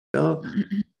Oh.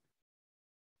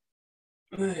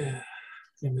 Amen.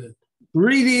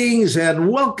 Greetings and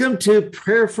welcome to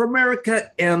Prayer for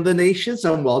America and the Nations.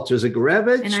 I'm Walter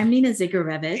Zygarewicz. And I'm Nina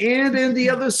Zygarewicz. And in the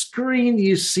other screen,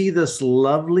 you see this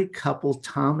lovely couple,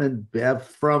 Tom and Bev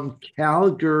from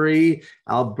Calgary,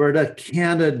 Alberta,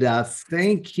 Canada.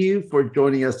 Thank you for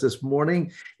joining us this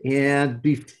morning. And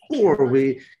before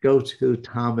we go to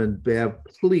Tom and Bev,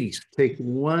 please take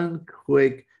one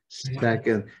quick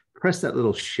second. Press that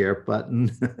little share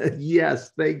button.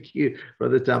 Yes, thank you,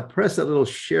 Brother Tom. Press that little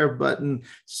share button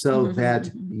so that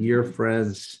your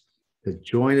friends could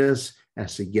join us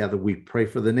as together we pray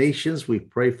for the nations, we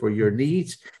pray for your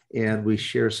needs, and we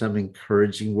share some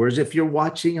encouraging words. If you're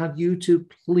watching on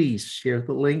YouTube, please share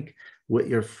the link with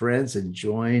your friends and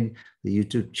join the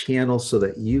YouTube channel so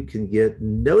that you can get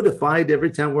notified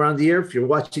every time we're on the air. If you're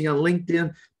watching on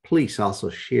LinkedIn, please also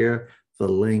share the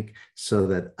link so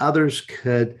that others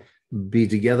could be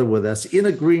together with us in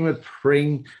agreement,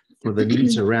 praying for the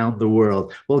needs around the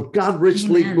world. Well, God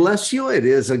richly bless you. It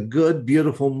is a good,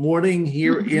 beautiful morning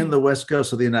here in the West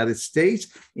Coast of the United States.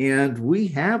 And we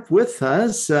have with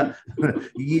us,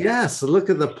 yes, look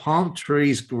at the palm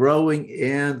trees growing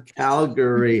in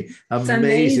Calgary.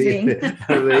 Amazing.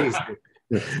 Amazing.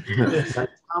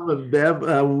 Tom and Bev,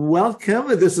 welcome.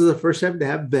 This is the first time to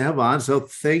have Bev on, so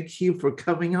thank you for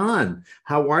coming on.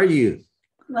 How are you?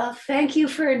 Well, thank you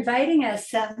for inviting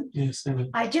us. Yes,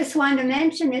 I just want to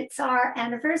mention it's our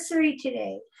anniversary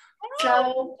today.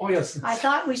 So yes. I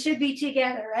thought we should be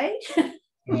together, right?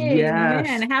 Yes.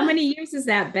 Man, how many years is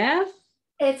that, Bev?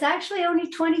 It's actually only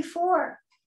 24.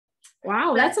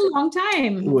 Wow, that's a long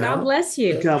time. Well, God bless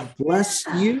you. God bless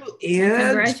you.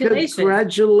 And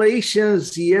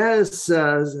congratulations. Yes,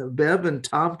 Bev and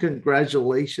Tom,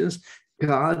 congratulations.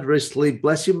 God richly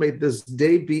bless you. May this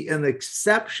day be an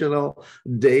exceptional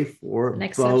day for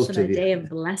both of you. An day of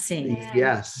blessing.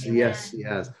 Yes, yes,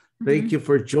 yes. Thank you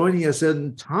for joining us.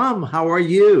 And Tom, how are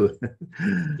you?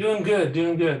 Doing good,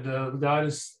 doing good. God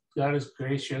is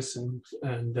gracious, and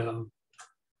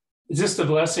it's just a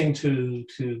blessing to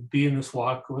be in this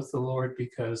walk with the Lord,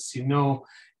 because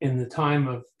in the time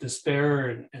of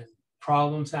despair and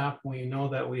problems happen, we know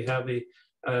that we have a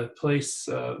place,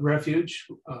 refuge,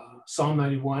 Psalm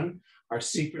 91, our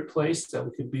secret place that we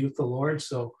could be with the Lord.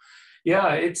 So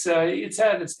yeah, it's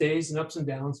had its days and ups and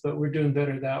downs, but we're doing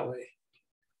better that way.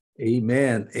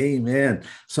 Amen. Amen.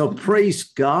 So praise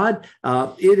God.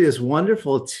 It is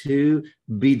wonderful to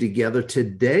be together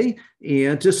today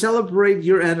and to celebrate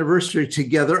your anniversary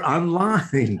together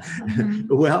online.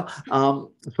 Well,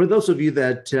 for those of you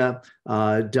that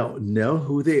don't know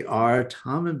who they are,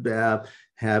 Tom and Bev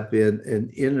have been an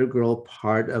integral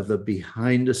part of the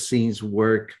behind the scenes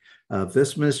work of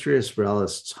this ministry, as well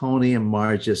as Tony and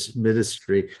Marge's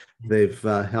ministry. They've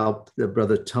helped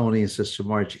Brother Tony and Sister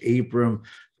Marge Abram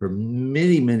for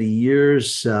many, many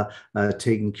years,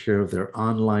 taking care of their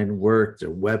online work, their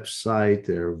website,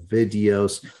 their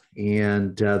videos,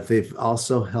 and they've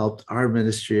also helped our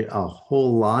ministry a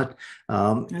whole lot.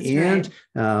 They've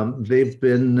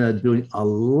been doing a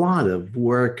lot of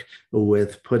work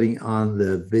with putting on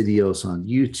the videos on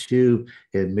YouTube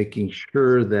and making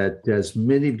sure that as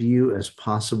many of you as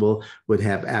possible would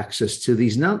have access to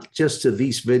these, not just to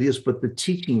these videos, but the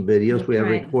teaching videos. We have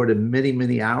recorded many,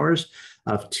 many hours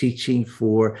of teaching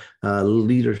for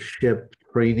leadership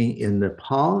training in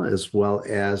Nepal, as well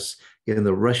as in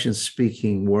the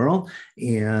Russian-speaking world.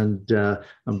 And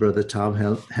Brother Tom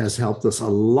has helped us a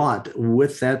lot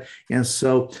with that. And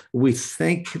so we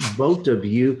thank both of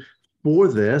you for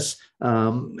this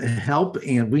help.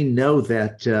 And we know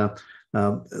that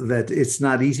that it's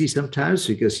not easy sometimes,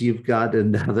 because you've got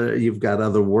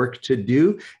other work to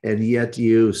do, and yet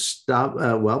you stop.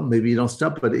 Well, maybe you don't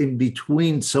stop, but in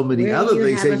between so many other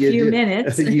things that you do,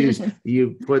 minutes.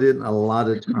 you put in a lot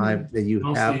of time that you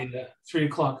Mostly have. 3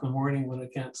 o'clock in the morning when I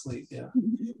can't sleep. Yeah.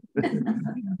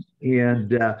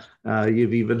 And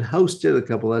you've even hosted a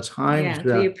couple of times.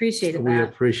 Yeah, we appreciate it. We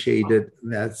appreciated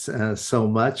that so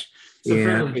much. It's a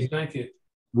privilege. Thank you.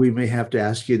 We may have to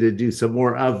ask you to do some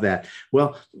more of that.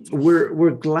 Well,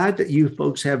 we're glad that you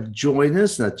folks have joined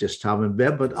us, not just Tom and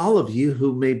Bev, but all of you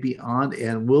who may be on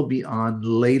and will be on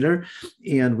later.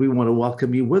 And we want to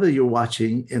welcome you, whether you're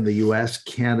watching in the U.S.,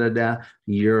 Canada,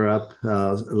 Europe,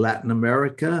 Latin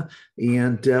America.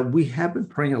 And we have been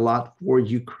praying a lot for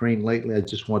Ukraine lately. I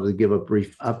just wanted to give a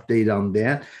brief update on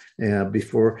that.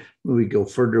 Before we go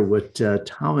further with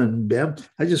Tom and Bev,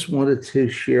 I just wanted to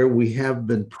share, we have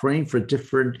been praying for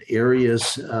different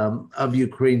areas of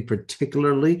Ukraine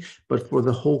particularly, but for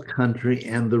the whole country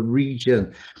and the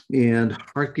region. And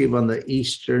Kharkiv on the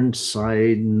eastern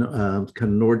side, kind of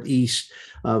northeast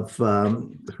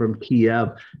from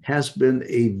Kiev has been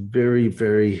a very,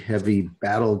 very heavy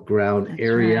battleground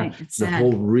area. Right. The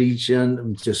whole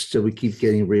region, just we keep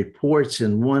getting reports,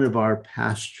 and one of our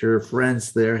pastor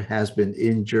friends there has been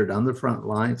injured on the front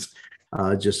lines.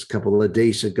 Just a couple of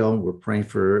days ago, we're praying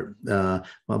for,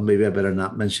 well, maybe I better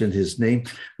not mention his name,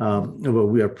 but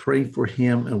we are praying for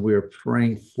him, and we are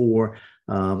praying for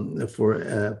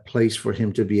a place for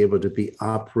him to be able to be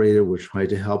operated. We're trying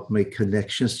to help make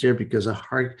connections there because the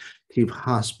Kharkiv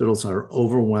hospitals are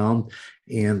overwhelmed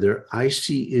and their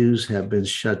ICUs have been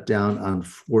shut down,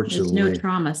 unfortunately. There's no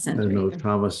trauma center. No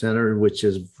trauma center, which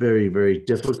is very, very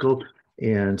difficult.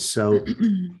 And so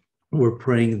we're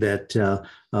praying that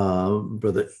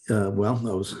Brother, well,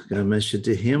 I was going to mention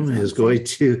to him, is going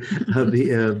to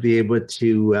be able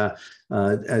to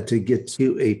get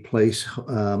to a place.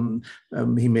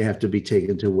 He may have to be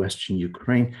taken to Western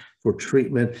Ukraine for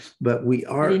treatment, but he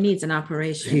needs an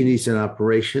operation. He needs an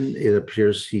operation. It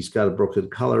appears he's got a broken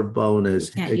collarbone, as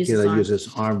he can't use his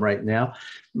arm right now.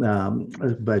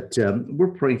 But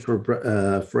we're praying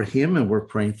for him, and we're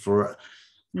praying for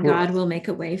God will make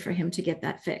a way for him to get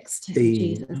that fixed. In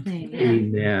Jesus' name.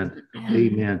 Amen.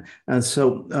 Amen. And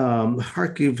so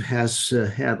Kharkiv has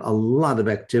had a lot of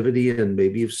activity, and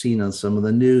maybe you've seen on some of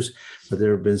the news, but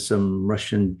there have been some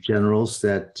Russian generals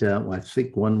that I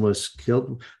think one was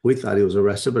killed. We thought he was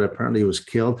arrested, but apparently he was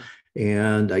killed.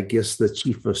 And I guess the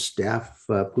chief of staff,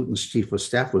 Putin's chief of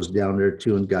staff, was down there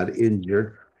too and got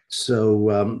injured. So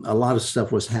a lot of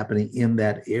stuff was happening in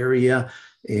that area.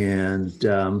 And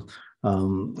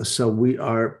so we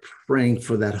are praying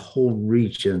for that whole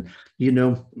region. You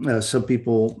know, some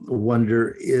people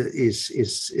wonder, is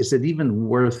it even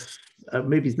worth,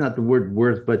 maybe it's not the word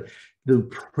worth, but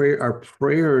our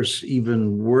prayers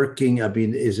even working? I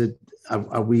mean,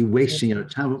 are we wasting our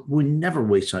time? We never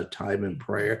waste our time in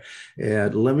prayer.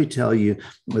 And let me tell you,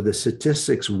 the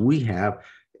statistics we have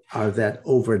are that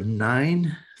over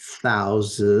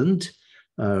 9,000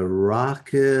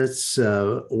 rockets,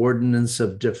 ordnance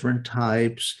of different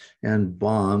types, and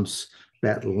bombs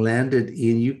that landed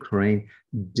in Ukraine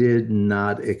did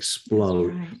not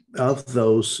explode. Right. Of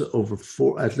those,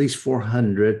 at least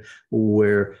 400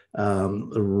 were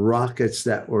rockets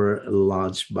that were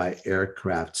launched by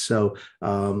aircraft. So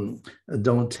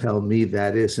don't tell me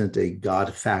that isn't a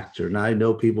God factor. Now, I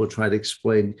know people try to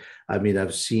explain. I mean,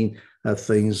 I've seen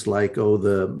things like,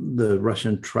 the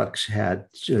Russian trucks had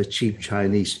cheap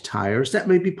Chinese tires. That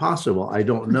may be possible. I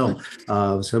don't know.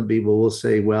 Some people will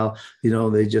say, well, you know,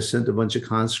 they just sent a bunch of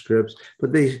conscripts,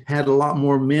 but they had a lot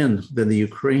more men than the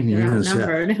Ukrainians.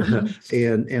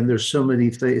 And there's so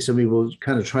many things. Some people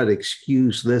kind of try to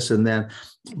excuse this and that,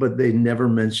 but they never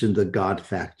mentioned the God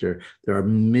factor. There are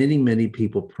many, many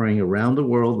people praying around the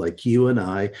world, like you and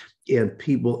I, and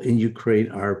people in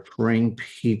Ukraine are praying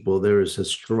people. There is a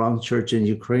strong church in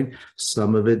Ukraine.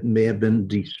 Some of it may have been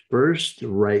dispersed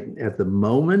right at the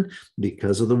moment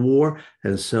because of the war.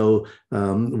 And so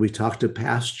we talked to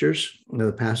pastors.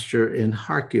 The pastor in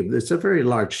Kharkiv, it's a very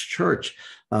large church,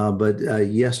 but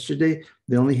yesterday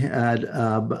they only had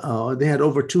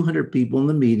over 200 people in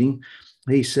the meeting.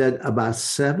 He said about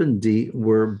 70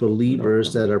 were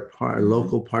believers that are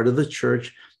local part of the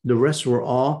church. The rest were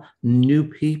all new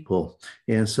people.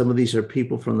 And some of these are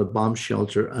people from the bomb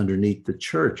shelter underneath the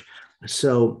church.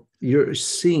 So you're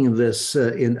seeing this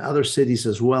in other cities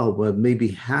as well, but maybe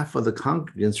half of the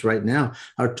congregants right now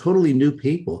are totally new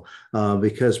people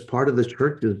because part of the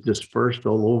church is dispersed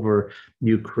all over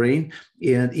Ukraine.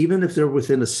 And even if they're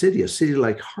within a city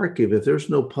like Kharkiv, if there's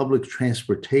no public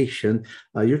transportation,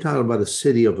 you're talking about a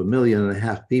city of 1.5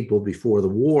 million people before the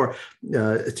war,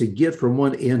 to get from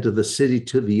one end of the city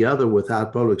to the other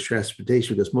without public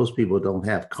transportation, because most people don't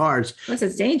have cars. Plus,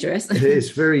 it's dangerous. It's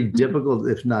very difficult,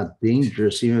 if not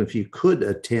dangerous, even if you could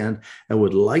attend and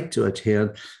would like to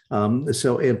attend.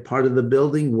 And part of the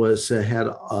building had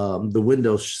the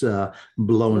windows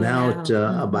blown out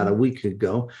about a week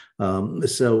ago.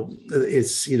 So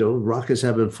it's, rockets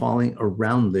have been falling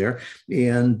around there.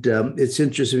 And it's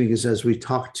interesting because as we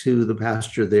talked to the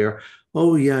pastor there,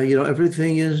 oh yeah,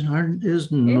 everything is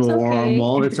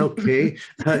normal. It's okay.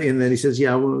 And then he says,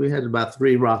 yeah, well, we had about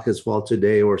 3 rockets fall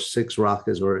today, or 6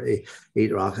 rockets, or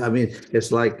 8 rockets. I mean,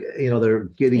 it's like, they're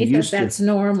getting used to. That's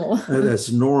normal.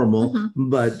 That's normal,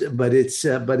 but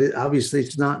obviously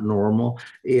it's not normal.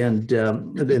 And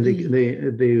then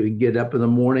they get up in the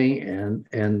morning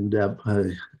and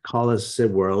call us,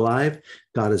 said we're alive.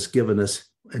 God has given us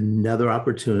another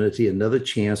opportunity, another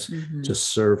chance to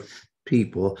serve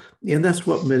people. And that's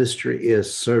what ministry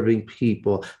is, serving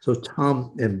people. So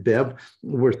Tom and Bev,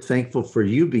 we're thankful for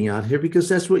you being out here because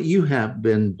that's what you have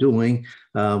been doing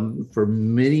for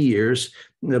many years.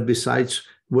 Besides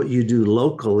what you do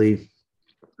locally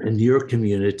in your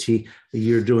community,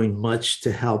 you're doing much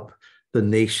to help the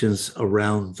nations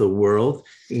around the world.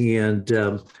 And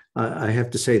I have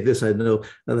to say this, I know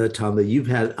that, Tom, that you've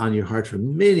had on your heart for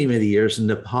many, many years in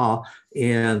Nepal.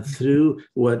 And through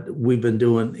what we've been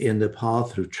doing in Nepal,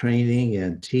 through training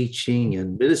and teaching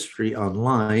and ministry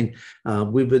online,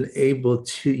 you've been able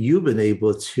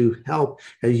to help.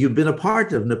 And you've been a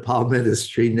part of Nepal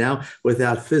ministry now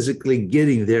without physically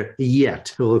getting there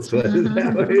yet. Let's put it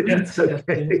that way.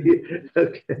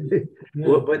 Okay. Yeah.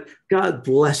 Well, but God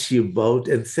bless you both,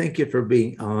 and thank you for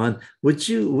being on. Would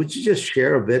you just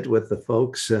share a bit with the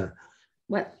folks?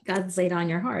 What God's laid on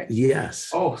your heart.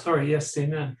 Yes. Oh, sorry. Yes,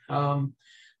 amen.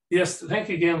 Yes, thank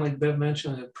you again. Like Bev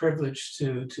mentioned, a privilege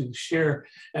to share.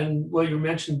 And what you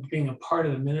mentioned, being a part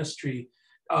of the ministry,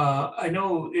 I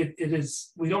know it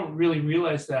is. We don't really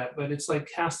realize that, but it's like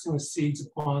casting the seeds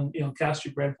upon, cast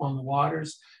your bread upon the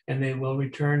waters, and they will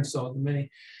return. So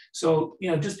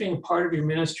just being a part of your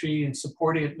ministry and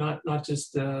supporting it, not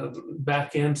just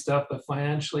back end stuff, but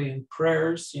financially and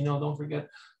prayers. Don't forget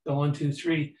the 1, 2,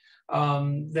 3.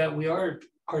 That we are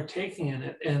partaking in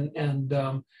it. And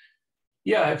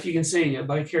if you can say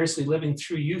vicariously living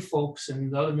through you folks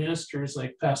and the other ministers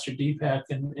like Pastor Deepak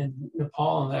and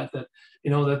Nepal and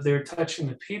that they're touching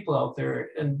the people out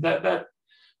there. And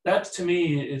that to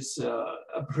me is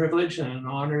a privilege and an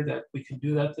honor that we can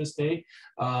do that this day.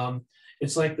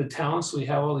 It's like the talents, we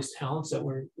have all these talents that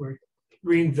we're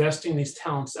reinvesting these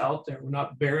talents out there. We're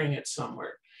not burying it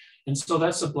somewhere. And so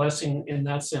that's a blessing in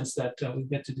that sense that we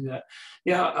get to do that.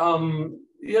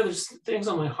 There's things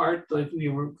on my heart, like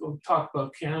we'll talk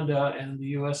about Canada and the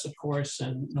US, of course,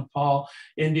 and Nepal,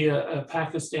 India,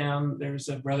 Pakistan. There's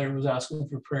a brother who was asking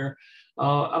for prayer.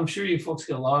 I'm sure you folks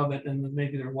get a lot of it, and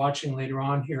maybe they're watching later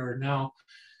on here or now.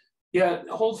 Yeah,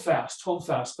 hold fast.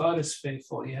 God is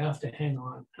faithful. You have to hang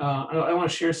on. I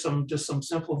want to share some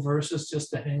simple verses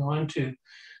just to hang on to,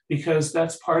 because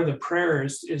that's part of the prayer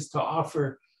is to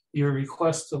offer your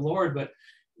request to the Lord. But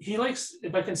he likes,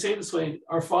 if I can say it this way,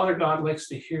 our Father God likes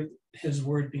to hear his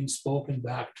word being spoken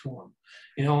back to him,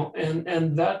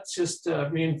 and that just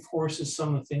reinforces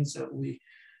some of the things that we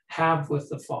have with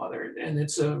the Father. And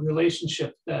it's a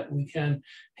relationship that we can,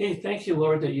 hey, thank you,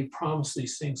 Lord, that you promised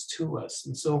these things to us.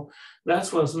 And so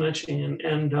that's what I was mentioning.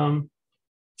 And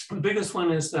the biggest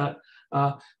one is that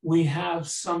we have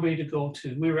somebody to go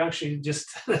to. We were actually just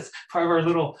part of our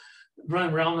little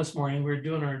run around this morning. We were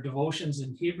doing our devotions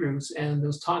in Hebrews, and it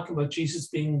was talking about Jesus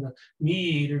being the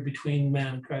mediator between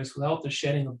man and Christ. Without the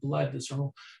shedding of blood, there's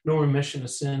no remission of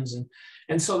sins.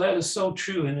 And so that is so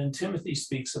true. And Timothy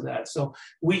speaks of that. So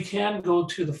we can go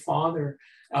to the Father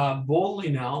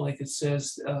boldly now, like it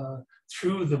says,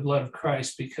 through the blood of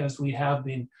Christ, because we have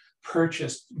been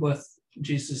purchased with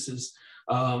Jesus's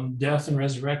death and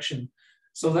resurrection.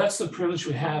 So that's the privilege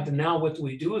we have. And now what do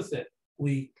we do with it?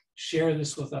 We share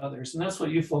this with others. And that's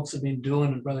what you folks have been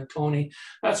doing. And Brother Tony,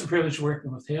 that's a privilege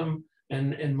working with him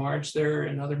and Marge there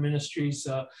and other ministries.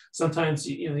 Sometimes,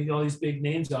 you get all these big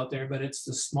names out there, but it's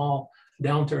the small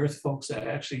down-to-earth folks that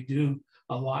actually do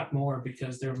a lot more,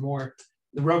 because they're more,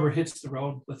 the rubber hits the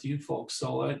road with you folks.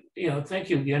 So, thank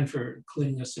you again for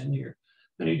including us in here.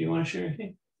 Honey, do you want to share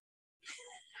anything?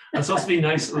 I'm supposed to be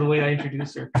nice the way I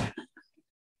introduce her.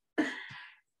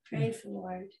 Praise the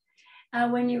Lord.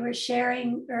 When you were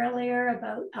sharing earlier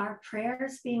about our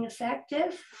prayers being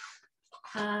effective,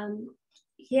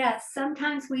 yes,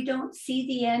 sometimes we don't see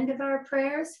the end of our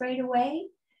prayers right away,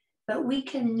 but we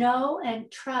can know and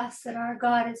trust that our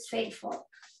God is faithful,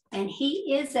 and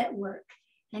he is at work,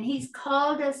 and he's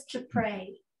called us to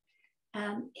pray.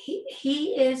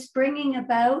 He is bringing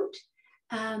about,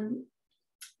 I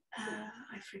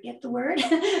forget the word,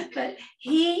 but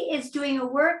he is doing a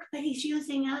work, but he's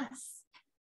using us.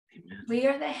 Amen. We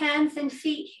are the hands and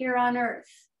feet here on earth.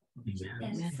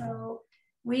 Amen. And so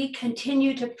we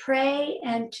continue to pray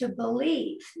and to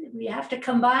believe. We have to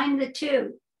combine the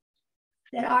two,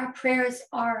 that our prayers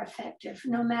are effective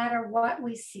no matter what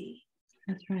we see.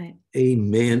 That's right.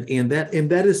 Amen. And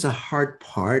that is a hard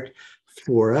part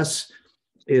for us,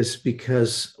 is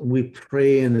because we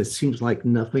pray and it seems like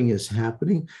nothing is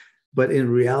happening. But in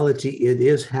reality, it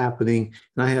is happening.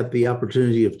 And I had the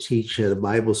opportunity of teaching at a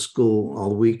Bible school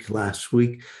all week last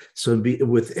week. So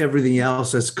with everything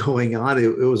else that's going on,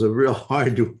 it was a real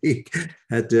hard week.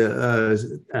 But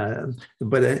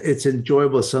it's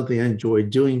enjoyable. It's something I enjoy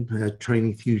doing,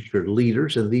 training future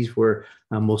leaders. And these were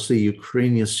mostly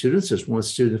Ukrainian students. There's one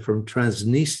student from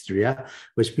Transnistria,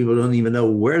 which people don't even know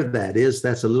where that is.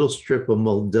 That's a little strip of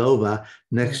Moldova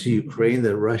next to Ukraine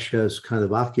that Russia has kind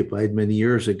of occupied many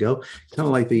years ago, kind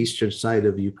of like the eastern side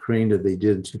of Ukraine that they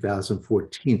did in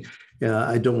 2014.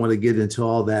 I don't want to get into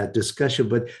all that discussion,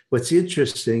 but what's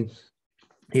interesting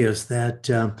is that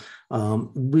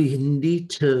we need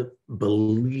to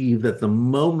believe that the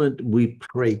moment we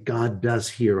pray, God does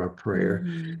hear our prayer.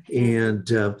 And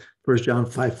 1 John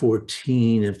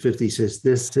 5:14 and 50 says,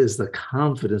 this is the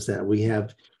confidence that we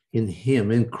have in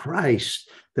him, in Christ,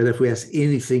 that if we ask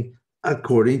anything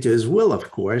according to his will, of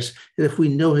course, and if we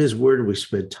know his word, we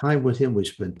spend time with him, we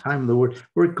spend time in the word,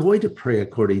 we're going to pray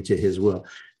according to his will.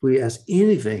 If we ask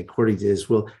anything according to his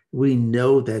will, we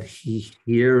know that he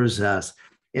hears us.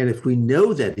 And if we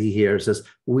know that he hears us,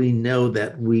 we know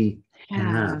that we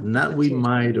have, not we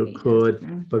might or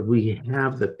could, but we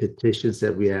have the petitions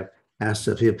that we have asked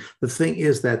of him. The thing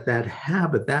is that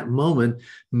habit, that moment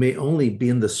may only be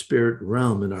in the spirit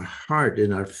realm, in our heart,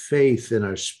 in our faith, in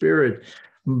our spirit,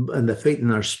 and the faith in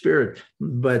our spirit,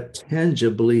 but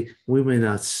tangibly, we may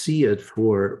not see it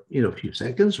for, a few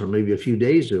seconds or maybe a few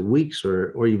days or weeks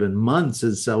or even months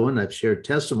and so on. I've shared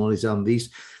testimonies on these.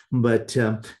 But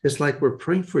it's like we're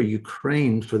praying for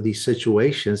Ukraine for these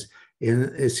situations, and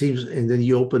it seems, and then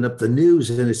you open up the news,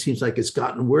 and it seems like it's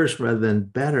gotten worse rather than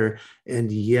better.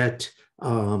 And yet,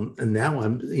 and now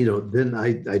then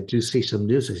I do see some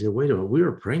news. I said, wait a minute, we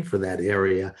were praying for that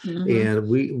area, and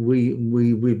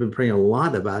we've been praying a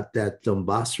lot about that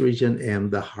Donbass region and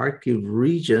the Kharkiv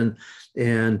region.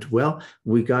 And well,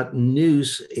 we got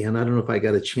news, and I don't know if I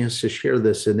got a chance to share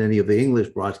this in any of the English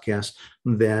broadcasts,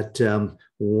 that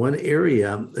one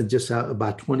area just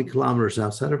about 20 kilometers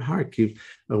outside of Kharkiv,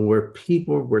 where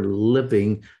people were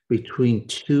living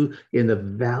in the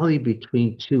valley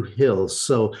between two hills.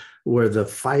 So where the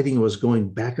fighting was going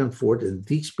back and forth, and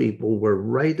these people were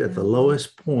right at the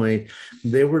lowest point.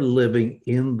 They were living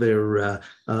in their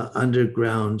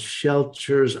underground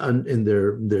shelters, in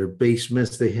their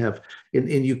basements. They have,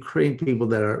 in Ukraine, people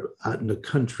that are out in the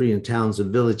country, in towns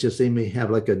and villages, they may have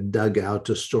like a dugout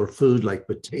to store food like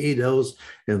potatoes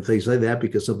and things like that.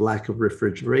 Because of lack of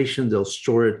refrigeration, they'll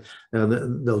store it,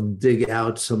 they'll dig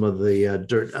out some of the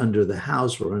dirt under the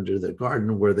house or under the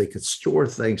garden where they could store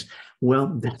things. Well,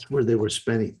 that's where they were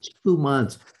spending 2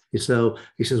 months. So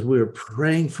he says, we were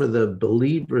praying for the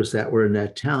believers that were in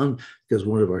that town because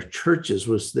one of our churches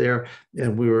was there,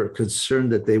 and we were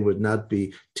concerned that they would not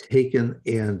be taken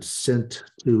and sent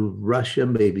to Russia,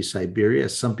 maybe Siberia,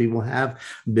 as some people have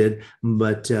been.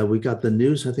 But we got the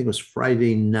news, I think it was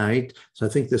Friday night. So I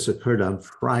think this occurred on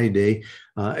Friday.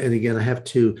 And again, I have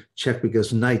to check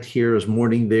because night here is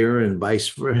morning there and vice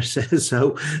versa.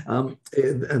 So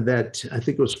that I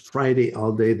think it was Friday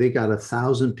all day. They got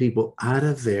 1,000 people out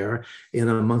of there, and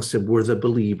amongst them were the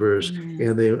believers.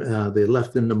 And they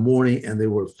left in the morning, and they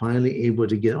were finally able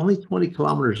to get, only 20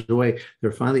 kilometers away,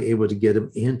 they're finally able to get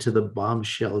them into the bomb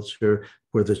shelter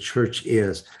where the church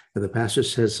is. And the pastor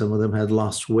said some of them had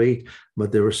lost weight,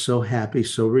 but they were so happy,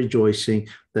 so rejoicing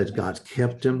that God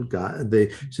kept them.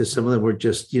 They said some of them were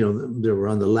just, they were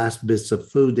on the last bits of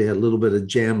food. They had a little bit of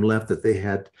jam left that they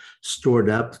had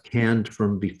stored up, canned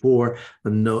from before,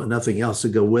 and nothing else to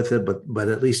go with it, but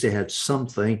at least they had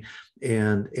something.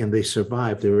 And they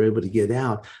survived. They were able to get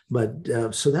out. But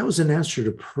so that was an answer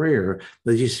to prayer.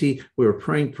 But you see, we were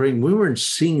praying. We weren't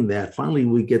seeing that. Finally,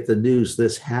 we get the news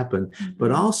this happened.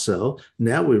 But also,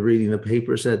 now we're reading the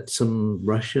papers that some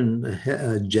Russian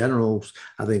generals,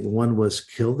 I think one was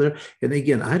killed there. And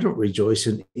again, I don't rejoice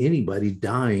in anybody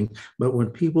dying. But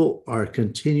when people are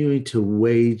continuing to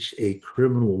wage a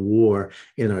criminal war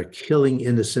and are killing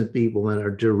innocent people and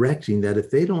are directing that, if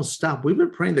they don't stop, we've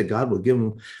been praying that God will give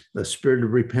them a spirit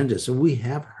of repentance. And we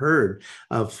have heard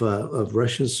of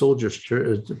Russian soldiers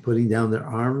putting down their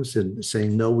arms and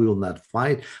saying, no, we will not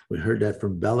fight. We heard that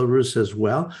from Belarus as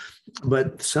well.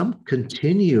 But some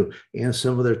continue, and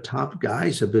some of their top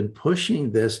guys have been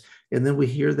pushing this. And then we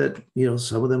hear that,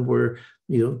 some of them were,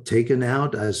 taken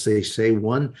out, as they say.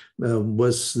 One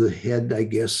was the head, I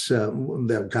guess,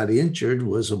 that got injured,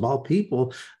 was of all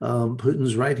people,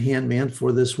 Putin's right-hand man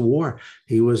for this war.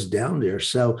 He was down there.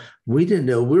 So we didn't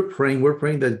know. We're praying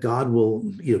that God will,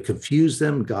 confuse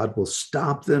them. God will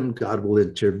stop them. God will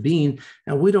intervene.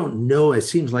 And we don't know. It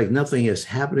seems like nothing is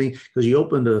happening because you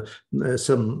open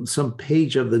some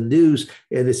page of the news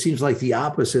and it seems like the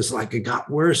opposite. It's like it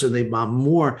got worse and they bombed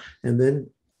more. And then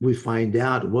we find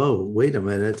out, whoa, wait a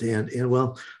minute. And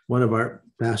well, one of our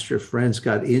pastor friends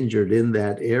got injured in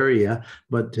that area,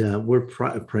 but we're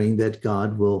praying that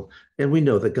God will, and we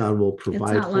know that God will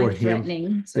provide for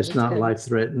him. So it's not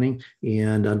life-threatening.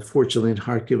 And unfortunately in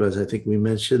Kharkiv, as I think we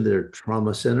mentioned, their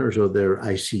trauma centers or their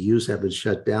ICUs have been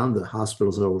shut down. The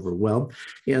hospitals are overwhelmed.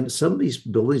 And some of these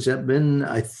buildings have been,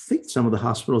 I think some of the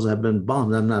hospitals have been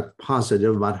bombed. I'm not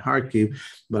positive about Kharkiv,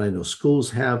 but I know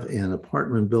schools have and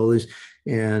apartment buildings.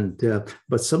 And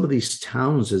but some of these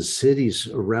towns and cities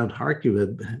around Kharkiv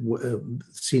have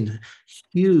seen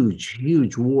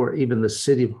huge war. Even the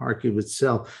city of Kharkiv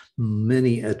itself,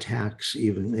 many attacks,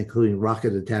 even including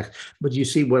rocket attacks. But you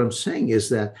see, what I'm saying is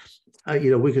that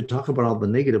we could talk about all the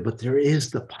negative, but there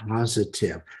is the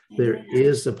positive. There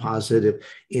is the positive.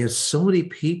 And so many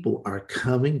people are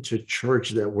coming to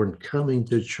church that weren't coming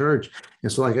to church.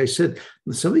 And so, like I said,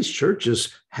 some of these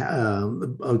churches,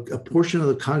 a portion of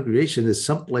the congregation is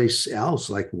someplace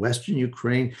else, like Western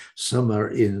Ukraine. Some are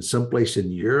in someplace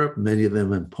in Europe, many of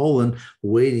them in Poland,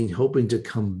 waiting, hoping to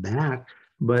come back.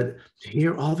 But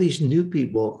here, all these new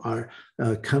people are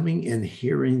coming and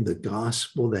hearing the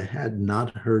gospel that had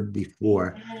not heard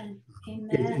before.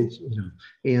 Amen.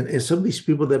 And some of these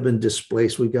people that have been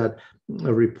displaced, we got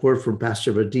a report from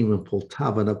Pastor Vadim in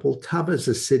Poltava. Now, Poltava is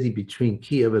a city between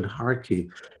Kiev and Kharkiv.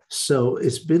 So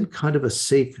it's been kind of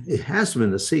it has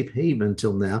been a safe haven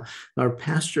until now. Our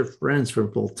pastor friends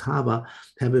from Poltava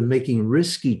have been making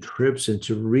risky trips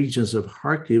into regions of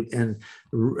Kharkiv and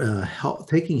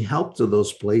taking help to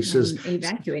those places and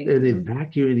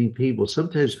evacuating people,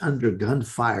 sometimes under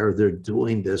gunfire. They're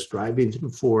doing this, driving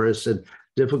through forests and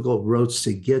difficult roads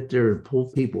to get there and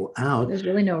pull people out. There's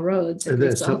really no roads.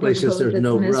 Some places there's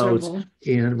no roads.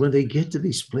 And when they get to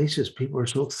these places, people are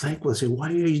so thankful. They say, why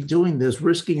are you doing this,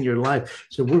 risking your life?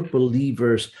 So we're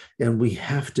believers and we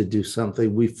have to do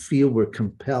something. We feel we're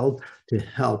compelled to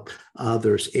help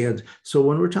others. And so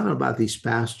when we're talking about these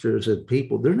pastors and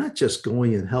people, they're not just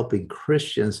going and helping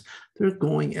Christians, they're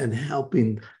going and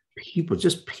helping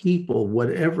people,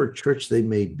 whatever church they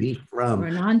may be from,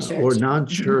 or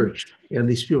non-church. And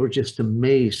these people are just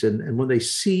amazed. And when they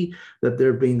see that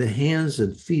they're being the hands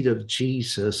and feet of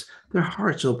Jesus, their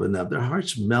hearts open up, their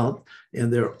hearts melt,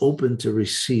 and they're open to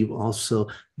receive also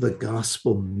the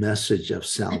gospel message of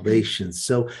salvation.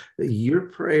 So your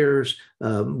prayers,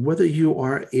 whether you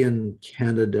are in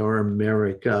Canada or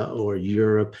America or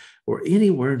Europe or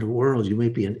anywhere in the world, you may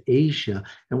be in Asia,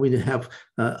 and we have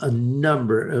a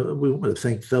number. We want to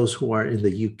thank those who are in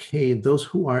the UK, those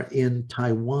who are in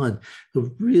Taiwan,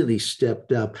 who really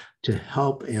stepped up to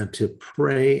help and to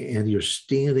pray, and you're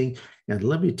standing. And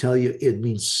let me tell you, it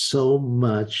means so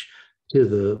much to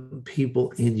the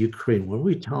people in Ukraine. When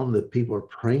we tell them that people are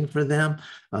praying for them,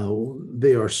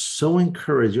 they are so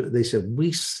encouraged. They said,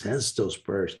 we sense those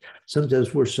prayers.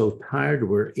 Sometimes we're so tired,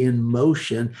 we're in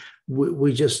motion.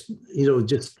 We just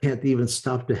can't even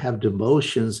stop to have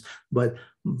devotions, but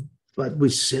we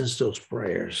sense those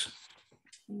prayers.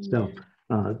 So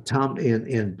Tom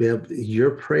and Bev,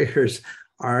 your prayers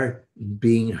are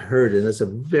being heard. And that's a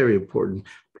very important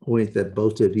point that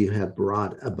both of you have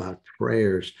brought about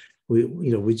prayers. I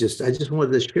just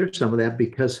wanted to share some of that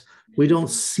because we don't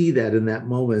see that in that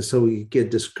moment. So we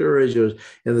get discouraged, and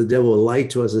the devil will lie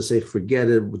to us and say, forget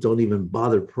it, don't even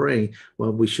bother praying.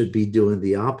 Well, we should be doing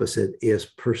the opposite, is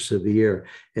persevere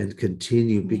and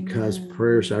continue, because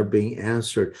prayers are being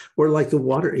answered. Or like the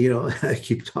water, I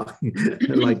keep talking,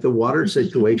 like the water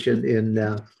situation in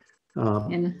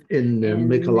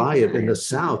Mykolaiv in the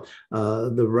south.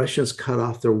 The Russians cut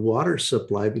off their water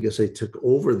supply because they took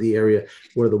over the area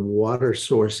where the water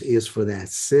source is for that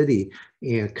city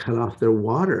and cut off their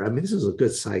water. I mean, this is a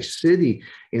good sized city,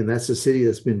 and that's a city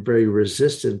that's been very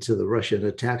resistant to the Russian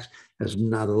attacks, has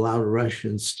not allowed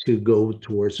Russians to go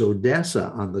towards Odessa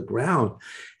on the ground.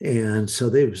 And so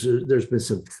there's been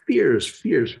some fierce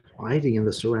fighting in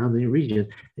the surrounding region.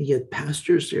 And yet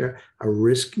pastors there are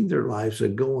risking their lives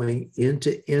and going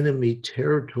into enemy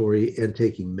territory and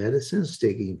taking medicines,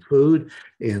 taking food,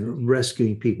 and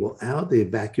rescuing people out. They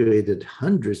evacuated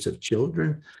hundreds of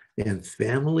children and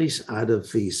families out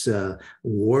of these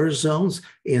war zones,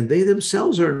 and they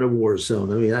themselves are in a war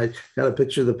zone. I mean, I got a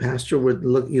picture of the pastor would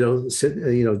look, sit,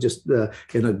 just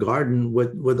in a garden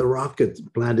with a rocket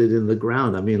planted in the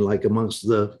ground. I mean, like amongst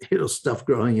the stuff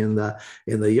growing in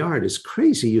the yard. It's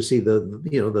crazy. You see the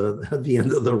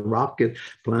end of the rocket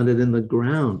planted in the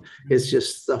ground. It's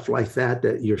just stuff like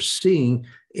that you're seeing.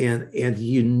 And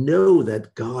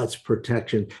that God's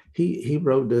protection. He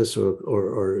wrote this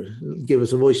or gave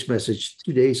us a voice message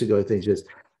 2 days ago. I think just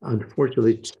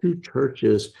unfortunately 2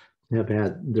 churches have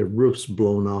had their roofs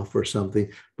blown off or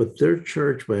something, but their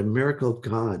church, by a miracle of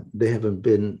God, they haven't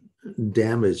been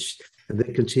damaged. and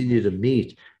they continue to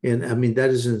meet. And I mean, that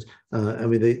isn't, I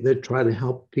mean, they try to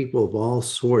help people of all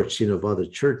sorts, you know, of other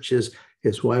churches.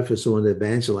 His wife was the one that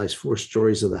evangelized 4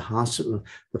 stories of the hospital,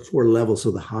 the 4 levels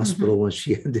of the hospital when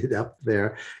she ended up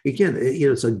there. Again, you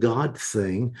know, it's a God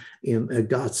thing and a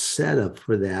God setup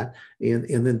for that. And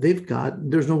then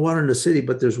there's no water in the city,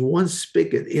 but there's one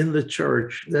spigot in the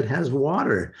church that has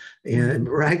water, and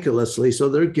miraculously, so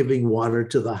they're giving water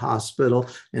to the hospital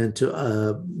and to,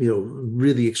 you know,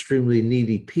 really extremely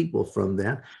needy people from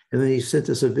that. And then he sent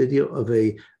us a video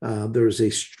of there's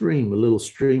a stream, a little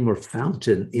stream or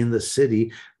fountain in the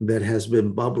city that has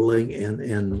been bubbling, and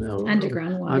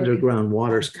underground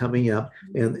water's coming up,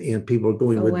 and people are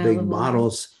going with big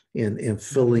bottles and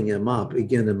filling them up.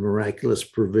 Again, a miraculous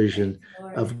provision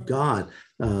of God.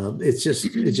 It's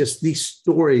just these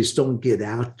stories don't get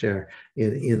out there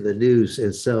in the news.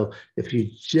 And so if you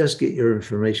just get your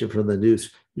information from the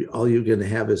news, all you're going to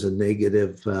have is a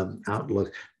negative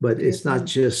outlook. But it's not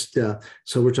just,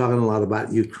 so we're talking a lot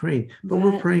about Ukraine, but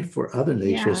we're praying for other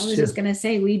nations. Yeah, I was just going to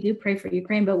say, we do pray for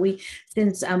Ukraine, but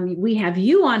since we have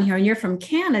you on here and you're from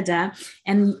Canada,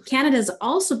 and Canada's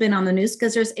also been on the news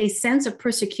because there's a sense of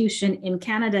persecution in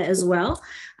Canada as well.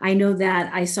 I know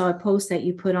that I saw a post that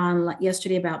you put on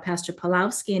yesterday about Pastor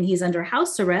Pawlowski, and he's under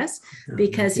house arrest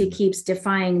because he keeps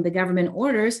defying the government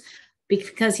orders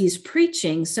because he's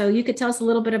preaching. So you could tell us a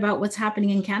little bit about what's happening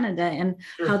in Canada and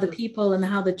how the people and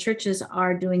how the churches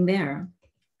are doing there.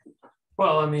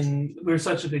 Well, I mean, we're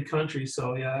such a big country,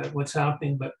 so yeah, what's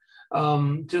happening, but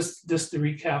just to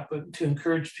recap, but to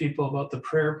encourage people about the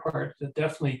prayer part, that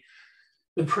definitely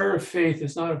the prayer of faith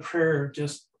is not a prayer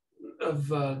just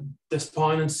of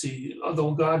despondency,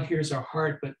 although God hears our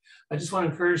heart. But I just want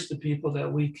to encourage the people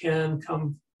that we can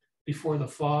come before the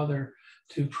Father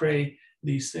to pray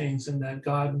these things, and that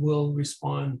God will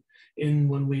respond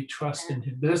when we trust in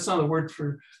him. But that's not a word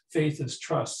for faith, is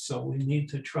trust. So we need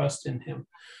to trust in him.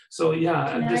 So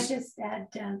yeah. Can I just add,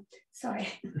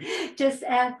 just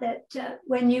add that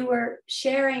when you were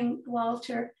sharing,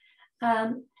 Walter,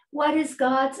 what is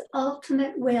God's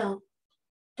ultimate will?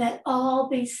 That all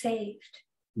be saved.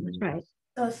 That's right.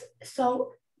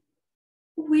 So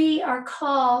we are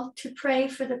called to pray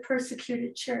for the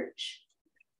persecuted church.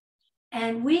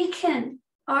 And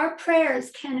our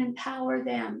prayers can empower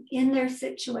them in their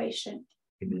situation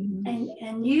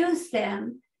and use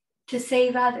them to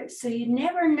save others. So you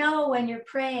never know when you're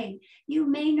praying. You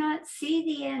may not see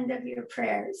the end of your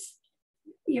prayers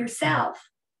yourself,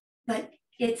 but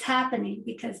it's happening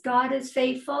because God is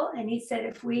faithful. And he said,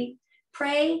 if we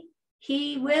pray,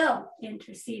 he will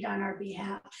intercede on our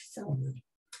behalf. So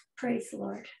praise the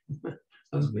Lord.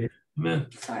 Amen.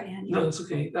 Sorry, honey. No, that's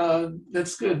okay.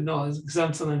 That's good. No, because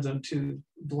sometimes I'm too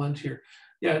blunt here.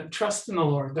 Yeah, trust in the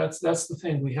Lord. That's the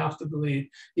thing. We have to believe,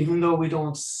 even though we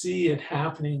don't see it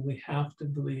happening. We have to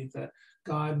believe that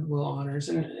God will honor us,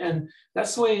 and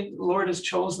that's the way the Lord has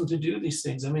chosen to do these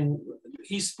things. I mean,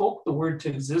 he spoke the word to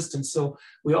existence. So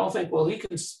we all think, well, he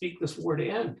can speak this word to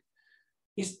end.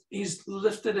 He's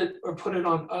lifted it or put it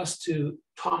on us to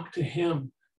talk to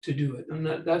him to do it, and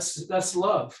that's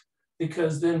love.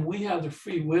 Because then we have the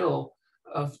free will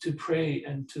to pray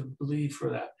and to believe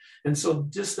for that. And so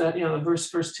just that, you know,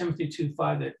 verse 1 Timothy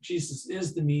 2:5, that Jesus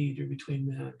is the mediator between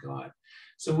man and God.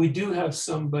 So we do have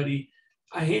somebody,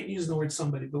 I hate using the word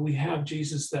somebody, but we have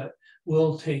Jesus that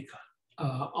will take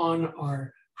on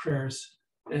our prayers.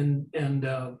 And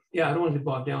yeah, I don't want to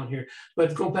bog down here,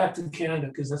 but go back to Canada,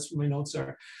 because that's where my notes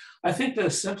are. I think the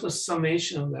simplest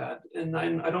summation of that, and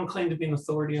I don't claim to be an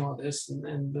authority on this,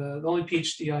 and the only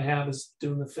PhD I have is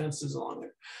doing the fences along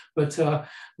there. But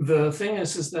the thing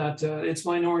is that it's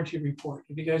Minority Report.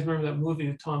 If you guys remember that movie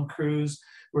with Tom Cruise,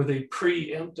 where they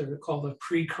preempt, they're called a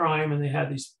pre-crime, and they had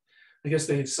these, I guess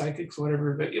they had psychics,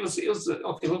 whatever. But it was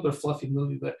okay, a little bit of fluffy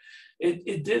movie, but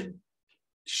it did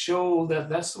show that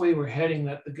that's the way we're heading,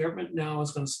 that the government now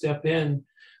is going to step in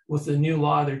with the new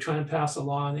law. They're trying to pass a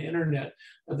law on the internet.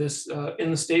 This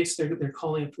in the States, they're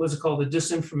calling it, what's it called, the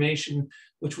disinformation,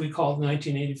 which we called in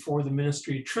 1984 the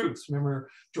Ministry of Truth. Remember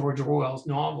George Orwell's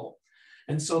novel?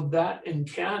 And so that in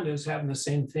Canada is having the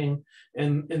same thing,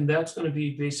 and that's going to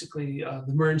be basically the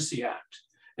Emergency Act.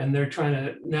 And they're trying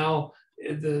to now,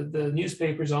 the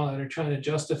newspapers, all that, are trying to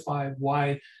justify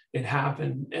why it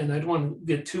happened. And I don't want to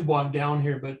get too bogged down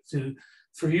here, but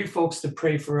for you folks to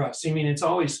pray for us. I mean, it's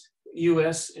always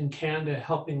US and Canada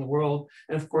helping the world,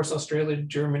 and of course Australia,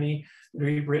 Germany,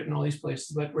 Great Britain, all these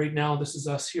places. But right now, this is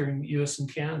us here in US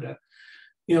and Canada.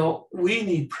 You know, we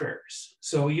need prayers.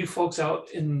 So you folks out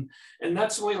and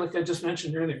that's the way, like I just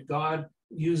mentioned earlier, God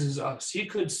uses us. He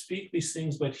could speak these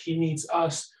things, but he needs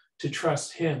us to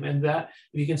trust him. And that,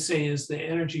 you can say, is the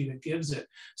energy that gives it.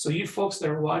 So you folks that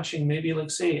are watching, maybe like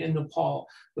say in Nepal,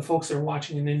 the folks that are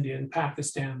watching in India and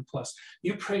Pakistan, plus,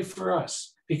 you pray for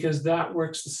us, because that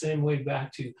works the same way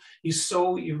back to you. You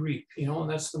sow, you reap, you know, and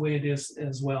that's the way it is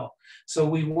as well. So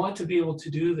we want to be able to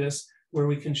do this where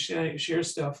we can share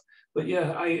stuff. But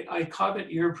yeah, I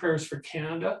covet your prayers for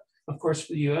Canada, of course,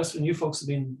 for the US, and you folks have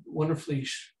been wonderfully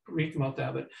speaking about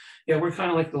that. But yeah, we're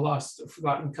kind of like the lost,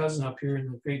 forgotten cousin up here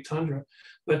in the Great Tundra.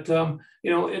 But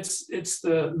you know, it's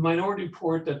the Minority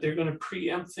Report that they're going to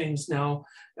preempt things now.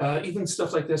 Even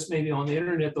stuff like this, maybe on the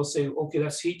internet, they'll say, okay,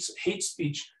 that's hate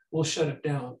speech, we'll shut it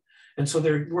down. And so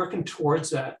they're working towards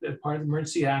that, part of the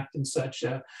Emergency Act and such.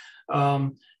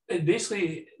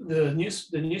 Basically, the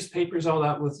newspapers, all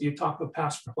that, with you talk about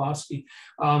Pastor Pawlowski,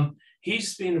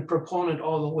 he's been a proponent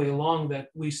all the way along that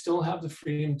we still have the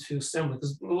freedom to assemble,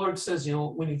 because the Lord says, you know,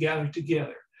 when you gather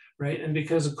together, right? And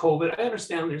because of COVID, I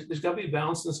understand there's got to be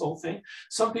balance in this whole thing.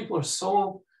 Some people are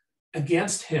so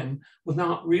against him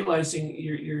without realizing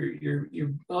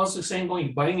you're also saying, going,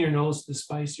 you're biting your nose to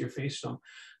spice your face from.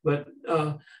 But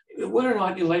whether or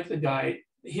not you like the guy,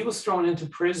 he was thrown into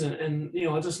prison, and you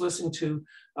know, just listening to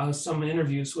some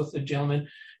interviews with the gentleman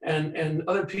and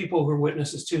other people who were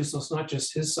witnesses too. So it's not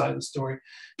just his side of the story.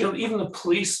 You know, even the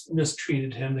police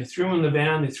mistreated him. They threw him in the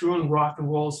van. They threw in rock and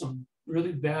roll, some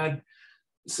really bad,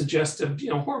 suggestive,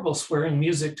 you know, horrible swearing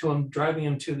music to him, driving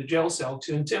him to the jail cell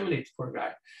to intimidate the poor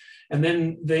guy. And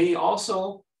then they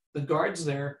also, the guards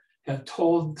there, have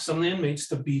told some of the inmates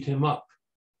to beat him up.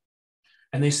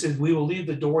 And they said, we will leave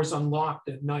the doors unlocked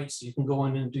at night so you can go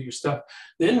in and do your stuff.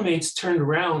 The inmates turned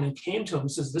around and came to him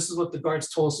and says, this is what the guards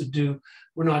told us to do.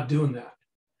 We're not doing that.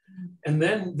 And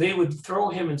then they would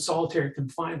throw him in solitary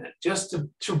confinement just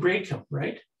to break him,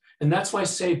 right? And that's why I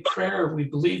say prayer, we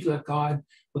believe that God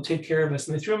will take care of us.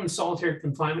 And they threw him in solitary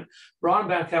confinement, brought him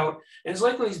back out. And it's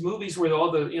like one of these movies where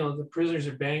all the, you know, the prisoners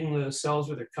are banging the cells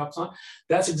with their cups on.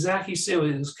 That's exactly so.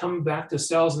 It was coming back to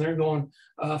cells and they're going,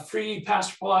 free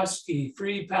Pastor Pawlowski,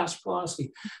 free Pastor Pawlowski.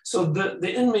 So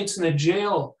the inmates in the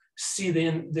jail see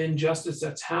the injustice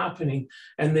that's happening.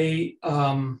 And they,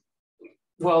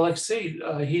 well, like I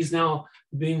say, he's now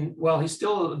being, well, he's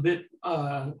still a bit,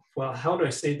 well, how do I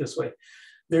say it this way?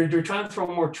 They're trying to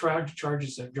throw more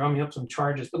charges, they're drumming up some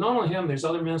charges, but not only him, there's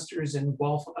other ministers in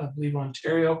Guelph, I believe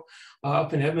Ontario,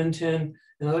 up in Edmonton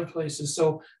and other places.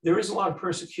 So there is a lot of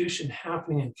persecution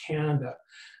happening in Canada.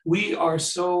 We are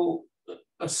so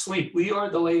asleep. We are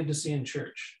the Laodicean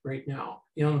church right now.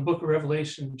 You know, in the book of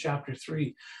Revelation, chapter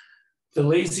 3, the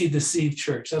lazy, deceived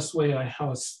church. That's the way I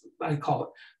call it.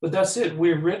 But that's it.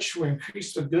 We're rich, we're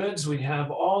increased with goods, we have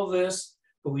all this,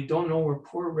 but we don't know we're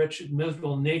poor, wretched,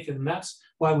 miserable, naked. And that's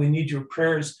why we need your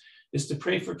prayers, is to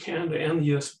pray for Canada and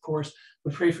the US, of course,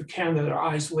 but pray for Canada, that our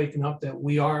eyes waking up, that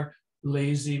we are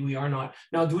lazy, we are not.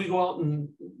 Now, do we go out and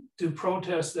do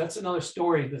protests? That's another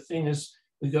story. The thing is,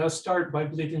 we got to start by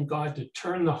believing God to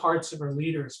turn the hearts of our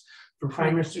leaders, for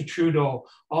Prime Minister Trudeau,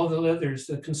 all the others,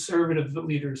 the conservative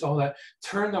leaders, all that,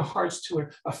 turn their hearts to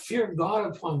a fear of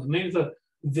God upon them. Maybe the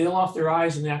veil off their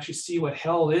eyes and they actually see what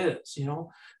hell is, you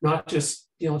know, not just,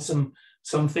 you know,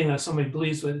 something that somebody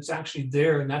believes, but it's actually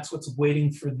there, and that's what's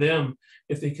waiting for them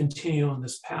if they continue on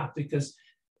this path. Because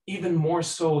even more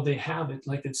so, they have it,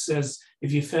 like it says,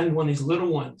 if you offend one of these little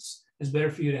ones, it's better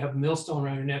for you to have a millstone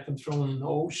around your neck and throw them in the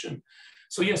ocean.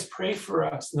 So yes, pray for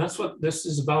us. And that's what this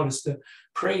is about, is to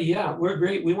pray. Yeah, we're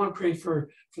great. We want to pray for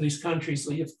these countries,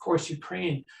 like, of course,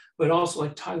 Ukraine, but also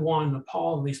like Taiwan,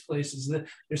 Nepal, and these places.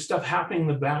 There's stuff happening in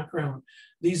the background.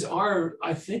 These are,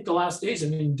 I think, the last days. I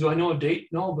mean, do I know a date?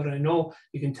 No, but I know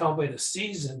you can tell by the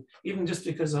season, even just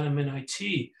because I'm in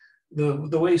IT,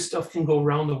 the way stuff can go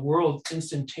around the world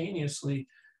instantaneously.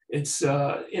 It's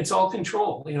all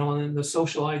control, you know, and the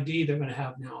social ID they're going to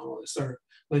have now, or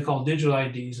what they call digital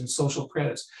IDs and social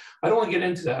credits. I don't want to get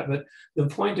into that, but the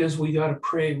point is, we got to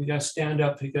pray, we got to stand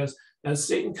up, because as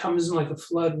Satan comes in like a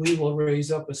flood, we will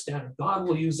raise up a standard. God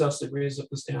will use us to raise up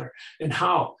a standard. And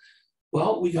how?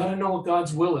 Well, we got to know what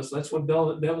God's will is. That's what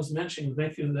Bev was mentioning.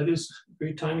 Thank you. That is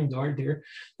great timing, dear.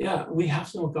 Yeah, we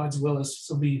have to know what God's will is.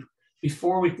 So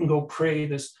before we can go pray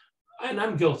this, and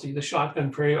I'm guilty, the shotgun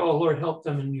prayer, oh, Lord, help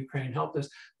them in Ukraine, help this.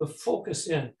 But focus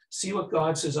in, see what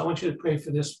God says. I want you to pray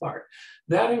for this part.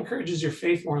 That encourages your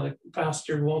faith more, like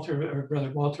Pastor Walter, or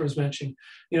Brother Walter was mentioning.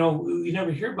 You know, you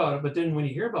never hear about it, but then when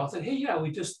you hear about it, hey, yeah,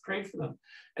 we just prayed for them.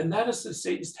 And that is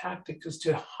Satan's tactic, is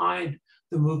to hide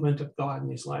the movement of God in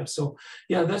these lives. So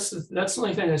yeah, that's the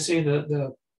only thing I say.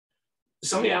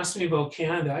 Somebody asked me about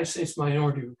Canada, I say it's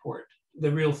Minority Report.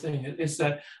 The real thing is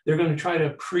that they're going to try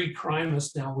to pre-crime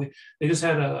us now. They just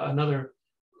had another,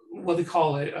 what they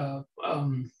call it,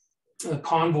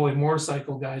 convoy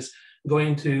motorcycle guys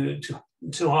going to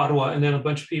Ottawa, and then a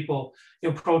bunch of people,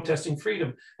 protesting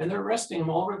freedom, and they're arresting them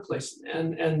all over the place.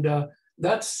 And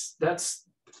that's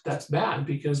bad,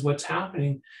 because what's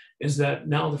happening is that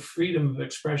now the freedom of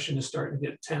expression is starting to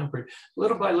get tampered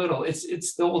little by little.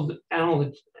 It's the old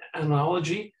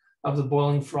analogy of the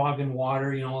boiling frog in water.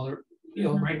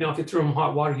 Right now, if you throw him in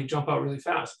hot water, he'd jump out really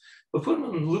fast. But put him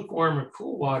in lukewarm or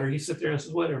cool water, he sit there and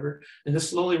says, whatever, and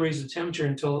this slowly raises the temperature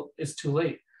until it's too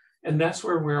late. And that's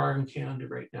where we are in Canada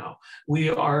right now. We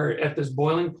are at this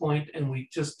boiling point, and we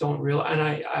just don't realize,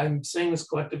 and I'm saying this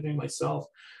collectively myself,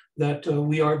 that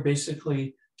we are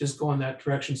basically just going that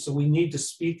direction. So we need to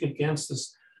speak against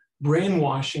this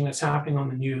brainwashing that's happening on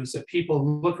the news, that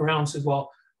people look around and say,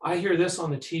 well, I hear this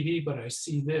on the TV, but I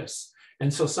see this.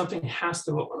 And so something has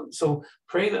to, so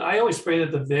pray that, I always pray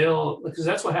that the veil, because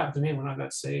that's what happened to me when I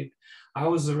got saved. I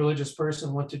was a religious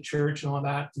person, went to church and all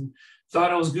that, and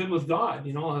thought I was good with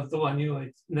God, although I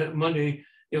knew Monday,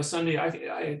 Sunday,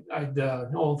 I'd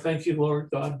oh, thank you,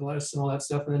 Lord, God bless, and all that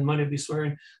stuff. And then Monday I'd be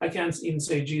swearing. I can't even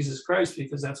say Jesus Christ,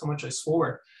 because that's how much I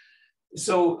swore.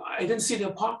 So I didn't see the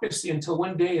hypocrisy until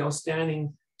one day I was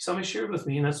standing, somebody shared with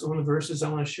me, and that's one of the verses I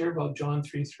want to share about John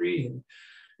 3:3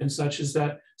 and such, is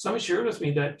that somebody shared with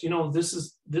me that,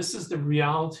 this is the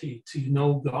reality to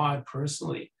know God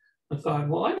personally. I thought,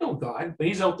 well, I know God, but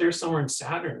he's out there somewhere in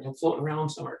Saturn, floating around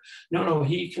somewhere. No,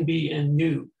 he can be in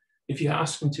you if you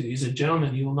ask him to. He's a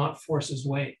gentleman. He will not force his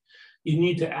way. You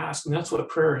need to ask, and that's what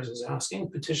prayer is asking,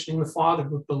 petitioning the Father,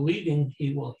 but believing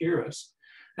he will hear us.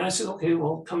 And I said, okay,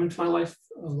 well, come into my life,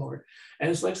 Lord. And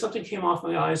it's like something came off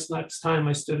my eyes. Next time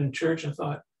I stood in church and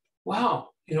thought, wow,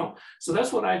 so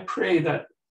that's what I pray, that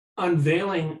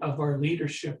unveiling of our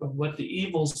leadership, of what the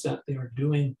evils that they are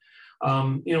doing.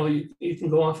 You can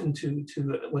go off into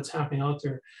what's happening out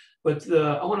there, but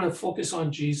I want to focus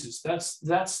on Jesus.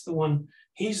 That's the one.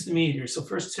 He's the mediator. So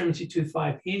 1 Timothy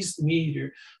 2:5, he's the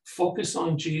mediator. Focus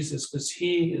on Jesus, because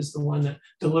he is the one that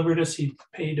delivered us. He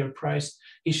paid our price.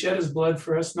 He shed his blood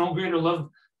for us. No greater love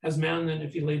has man than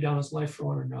if he laid down his life for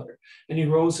one another. And he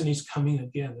rose, and he's coming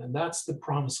again. And that's the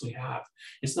promise we have.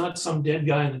 It's not some dead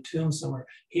guy in the tomb somewhere.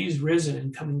 He's risen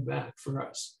and coming back for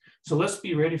us. So let's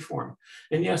be ready for him.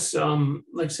 And yes,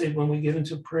 like I say, when we get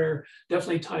into prayer,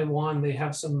 definitely Taiwan, they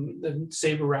have the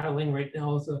saber rattling right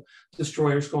now with the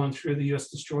destroyers going through, the US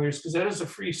destroyers, because that is a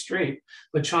free strait.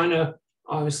 But China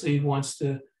obviously wants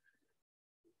to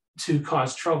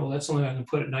cause trouble. That's the only way I can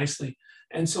put it nicely.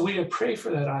 And so we pray for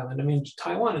that island. I mean,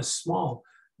 Taiwan is small,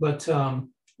 but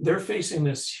they're facing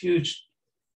this huge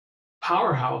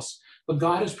powerhouse, but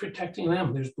God is protecting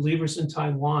them. There's believers in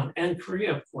Taiwan and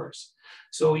Korea, of course.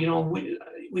 So,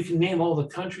 we can name all the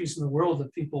countries in the world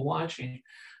of people watching.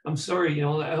 I'm sorry, I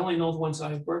only know the ones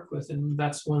I've worked with, and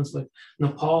that's ones like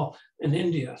Nepal and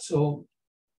India. So,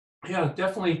 yeah,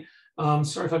 definitely.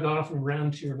 Sorry if I got off on a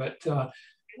rant here, but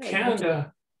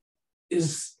Canada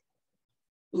is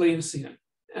Laodicean.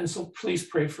 And so please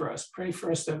pray for us. Pray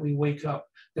for us that we wake up,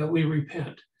 that we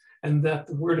repent, and that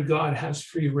the word of God has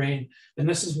free reign. And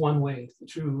this is one way,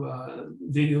 through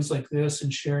videos like this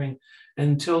and sharing,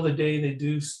 until the day they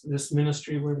do this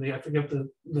ministry where I forget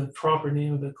the proper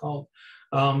name of it called,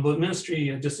 but Ministry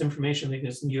of Disinformation, I think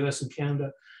it's in the US and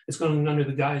Canada. It's going under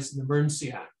the guise of the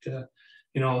Emergency Act,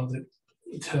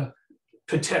 to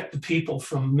protect the people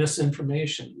from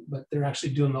misinformation, but they're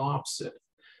actually doing the opposite.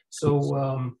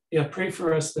 So pray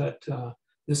for us that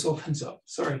this opens up.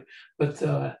 Sorry, but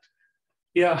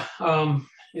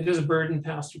it is a burden,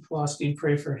 Pastor Pulaski.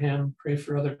 Pray for him. Pray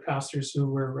for other pastors who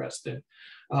were arrested.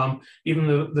 Even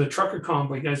the trucker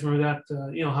convoy, you guys remember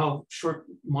that? How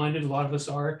short-minded a lot of us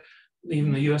are.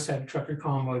 Even the U.S. had a trucker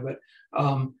convoy, but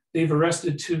they've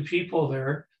arrested 2 people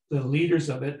there, the leaders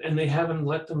of it, and they haven't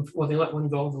let them. Well, they let one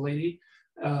go, the lady.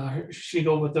 She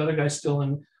go, with the other guy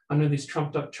still under these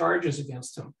trumped-up charges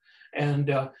against him. And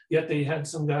yet they had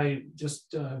some guy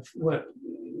just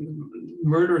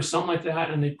murder or something like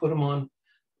that, and they put him on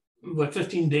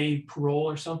 15-day parole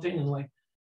or something,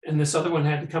 and this other one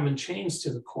had to come in chains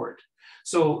to the court.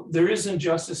 So there is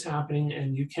injustice happening,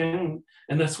 and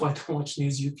that's why I don't watch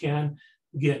news. You can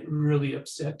get really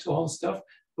upset to all this stuff,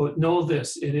 but know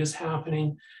this: it is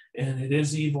happening, and it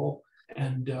is evil,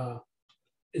 and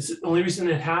it's the only reason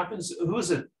it happens. Who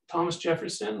is it? Thomas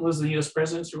Jefferson was the U.S.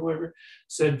 president or whatever,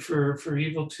 said for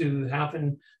evil to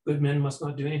happen, good men must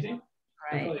not do anything.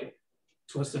 Right.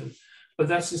 Twisted. But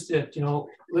that's just it.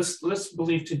 Let's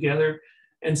believe together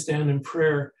and stand in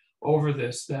prayer over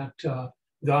this, that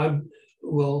God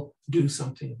will do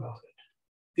something about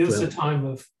it. Give us a time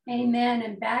of. Amen.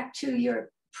 And back to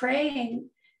your praying,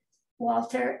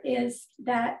 Walter, is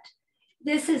that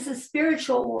this is a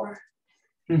spiritual war.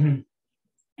 Mm-hmm.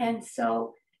 And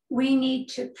so we need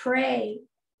to pray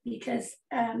because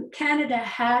Canada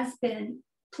has been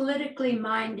politically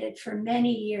minded for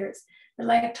many years. But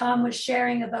like Tom was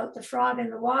sharing about the frog in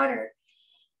the water,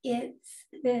 it's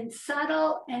been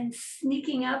subtle and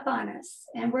sneaking up on us,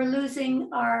 and we're losing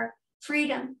our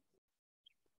freedom.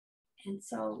 And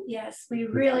so, yes, we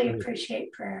really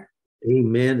appreciate prayer.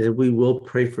 Amen. And we will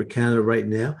pray for Canada right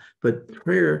now. But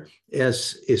prayer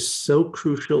is so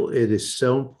crucial. It is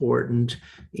so important.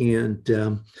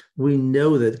 And we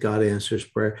know that God answers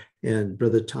prayer. And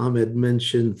Brother Tom had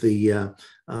mentioned the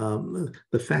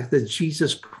fact that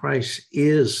Jesus Christ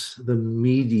is the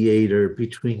mediator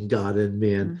between God and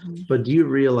man. Mm-hmm. But do you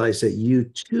realize that you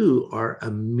too are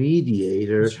a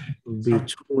mediator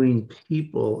between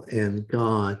people and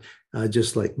God?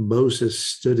 Just like Moses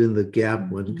stood in the gap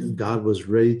when God was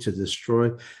ready to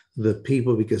destroy the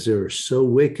people because they were so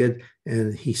wicked,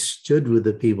 and he stood with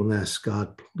the people and asked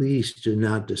God, please do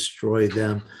not destroy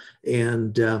them.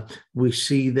 And we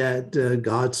see that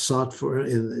God sought for,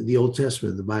 in the Old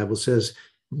Testament, the Bible says,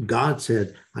 God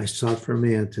said, I sought for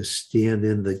man to stand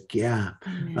in the gap.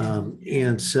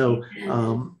 And so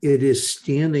it is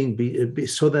standing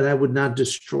so that I would not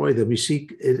destroy them. You see,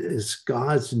 it is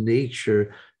God's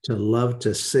nature to love,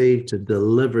 to save, to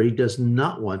deliver. He does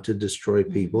not want to destroy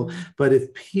people. But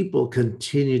if people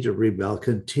continue to rebel,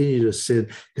 continue to sin,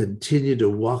 continue to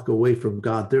walk away from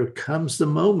God, there comes the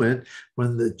moment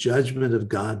when the judgment of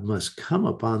God must come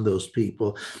upon those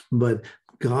people. But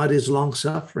God is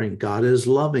long-suffering, God is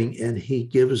loving, and he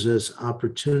gives us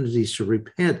opportunities to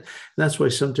repent. That's why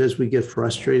sometimes we get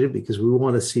frustrated because we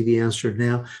want to see the answer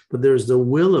now, but there's the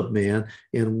will of man,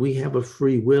 and we have a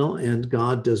free will, and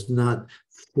God does not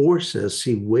force us.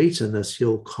 He waits on us.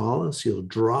 He'll call us. He'll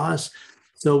draw us.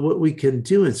 So what we can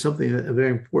do, and something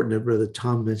very important that Brother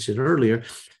Tom mentioned earlier,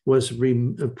 was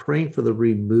praying for the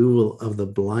removal of the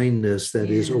blindness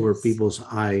that is over people's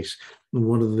eyes.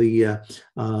 One of the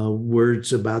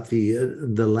words about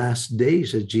the last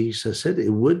days that Jesus said, it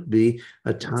would be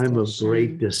a time of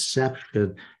great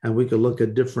deception. And we could look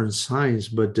at different signs,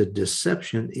 but the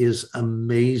deception is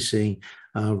amazing.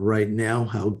 Right now,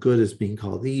 how good is being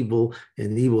called evil,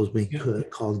 and evil is being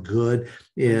called good.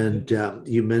 And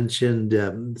you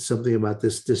mentioned something about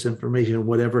this disinformation,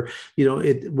 whatever,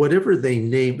 whatever they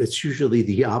name, it's usually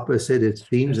the opposite. It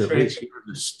seems, at least here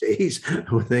in the States,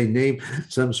 when they name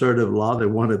some sort of law they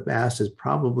want to pass, is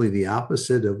probably the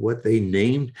opposite of what they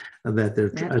named that they're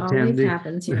attempting,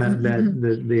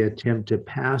 that they attempt to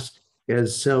pass. And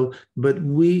so, but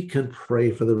we can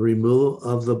pray for the removal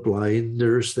of the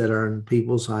blinders that are in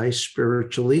people's eyes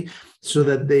spiritually, so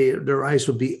that their eyes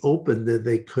would be open, that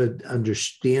they could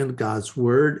understand God's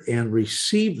word and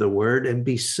receive the word and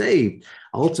be saved.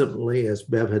 Ultimately, as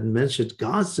Bev had mentioned,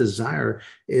 God's desire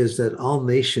is that all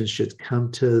nations should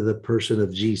come to the person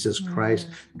of Jesus Christ,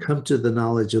 come to the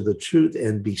knowledge of the truth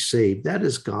and be saved. That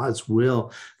is God's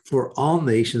will for all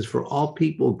nations, for all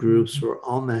people groups, for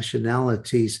all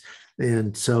nationalities.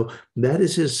 And so that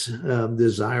is his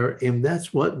desire. And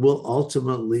that's what will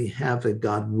ultimately happen.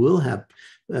 God will have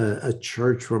a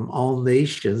church from all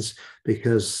nations,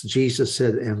 because Jesus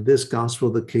said, and this gospel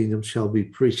of the kingdom shall be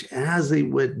preached as a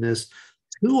witness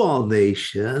to all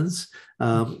nations,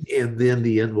 and then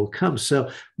the end will come.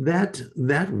 So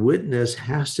that witness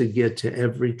has to get to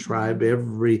every tribe,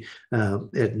 every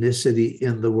ethnicity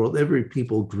in the world, every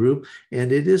people group,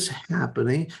 and it is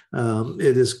happening.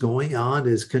 It is going on,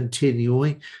 it's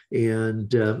continuing.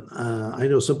 And I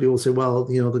know some people say, well,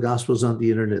 the gospel is on the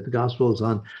internet, the gospel is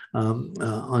on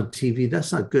TV.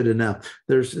 That's not good enough.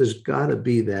 There's got to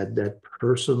be that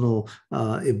personal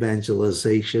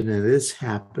evangelization, and it's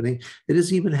happening. It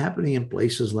is even happening in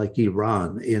places like Iran,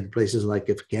 in places like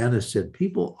Afghanistan.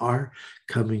 People are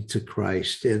coming to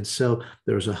Christ. And so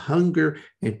there's a hunger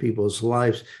in people's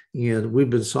lives. And we've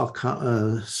been so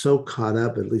caught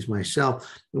up, at least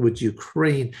myself, with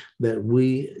Ukraine, that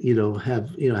we,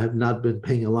 have not been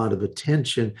paying a lot of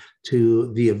attention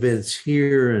to the events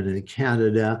here and in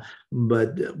Canada,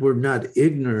 but we're not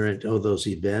ignorant of those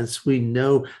events. We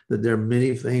know that there are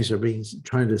many things that are being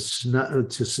trying to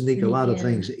sneak a lot of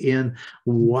things in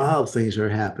while things are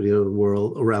happening in the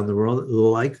world, around the world,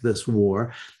 like this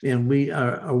war. And we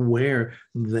are aware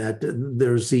that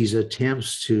there's these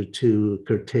attempts to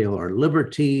curtail our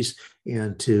liberties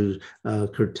and to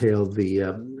curtail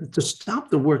to stop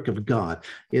the work of God.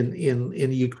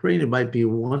 In Ukraine, it might be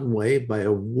one way, by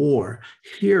a war.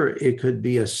 Here, it could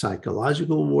be a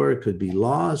psychological war. It could be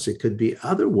laws. It could be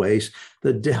other ways.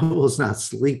 The devil is not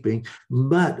sleeping,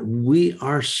 but we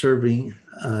are serving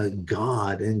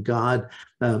God, and God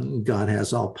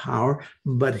has all power,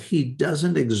 but he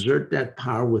doesn't exert that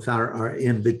power without our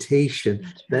invitation.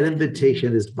 That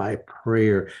invitation is by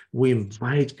prayer. We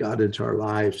invite God into our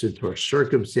lives, into our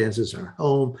circumstances, our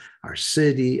home, our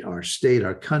city, our state,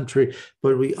 our country,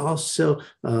 but we also,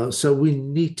 so we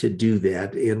need to do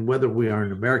that. And whether we are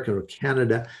in America or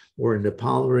Canada or in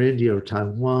Nepal or India or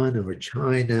Taiwan or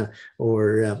China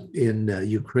or in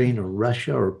Ukraine or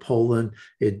Russia or Poland,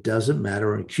 it doesn't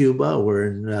matter, in Cuba or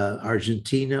in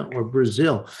Argentina or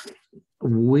Brazil,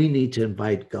 we need to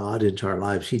invite God into our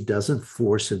lives. He doesn't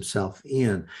force himself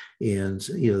in. And,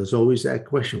 there's always that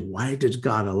question, why does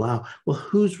God allow? Well,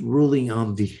 who's ruling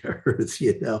on the earth?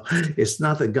 It's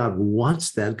not that God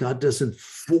wants that. God doesn't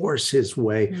force his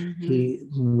way. Mm-hmm. He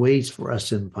waits for us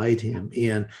to invite him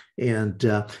in. And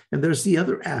there's the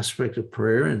other aspect of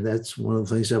prayer, and that's one of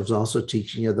the things I was also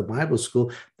teaching at the Bible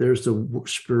school. There's the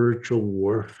spiritual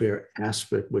warfare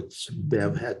aspect, which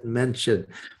Bev had mentioned,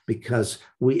 because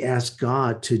we ask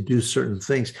God to do certain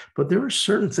things, but there are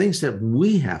certain things that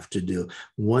we have to do.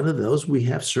 One of those, we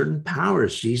have certain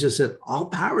powers. Jesus said, all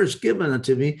power is given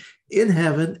unto me in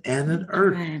heaven and on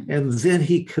earth. Right. And then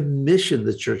he commissioned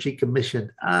the church. He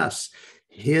commissioned us,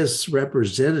 his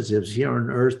representatives here on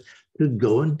earth, to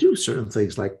go and do certain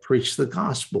things like preach the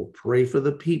gospel, pray for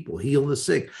the people, heal the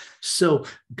sick. So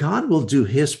God will do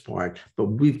his part, but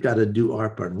we've got to do our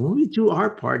part. When we do our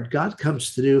part, God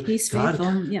comes through. He's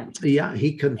faithful. Yeah,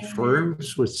 he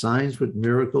confirms with signs, with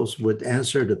miracles, with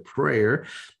answer to prayer.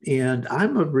 And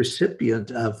I'm a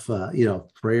recipient of,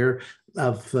 prayer,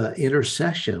 of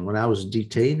intercession. When I was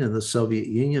detained in the Soviet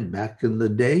Union back in the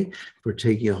day for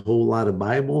taking a whole lot of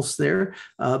Bibles there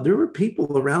were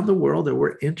people around the world that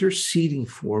were interceding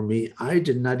for me. I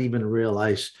did not even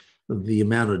realize the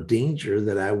amount of danger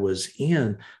that I was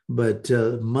in. But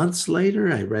months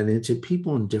later, I ran into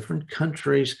people in different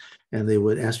countries, and they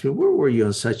would ask me, where were you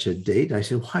on such a date? I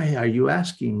said, why are you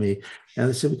asking me? And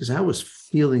they said, because I was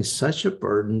feeling such a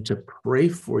burden to pray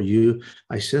for you.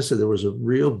 I sensed that there was a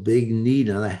real big need,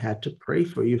 and I had to pray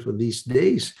for you for these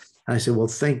days. And I said, well,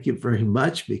 thank you very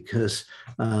much, because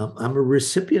I'm a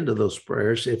recipient of those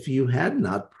prayers. If you had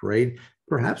not prayed,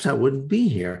 perhaps I wouldn't be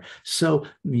here. So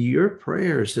your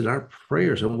prayers and our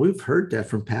prayers, and we've heard that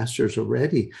from pastors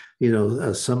already,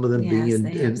 some of them being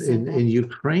in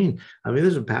Ukraine. I mean,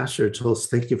 there's a pastor who told us,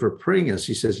 thank you for praying us.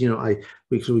 He says,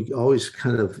 because we always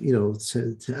kind of,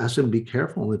 to ask them to be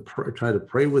careful and try to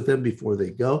pray with them before they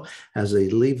go. As they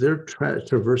leave, they're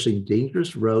traversing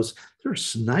dangerous roads. There are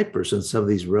snipers on some of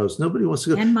these roads. Nobody wants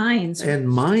to go. And mines. And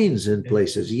mines in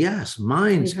places. Yes,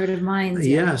 mines. We've heard of mines.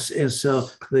 Yes. And so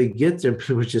they get there.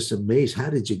 People are just amazed. How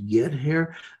did you get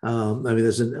here?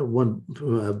 There's one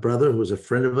brother who was a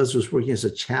friend of us, was working as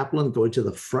a chaplain, going to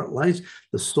the front lines.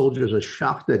 The soldiers are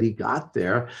shocked that he got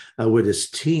there with his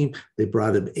team. They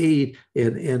brought him aid,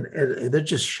 and they're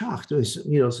just shocked.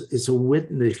 It's a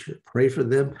witness. Pray for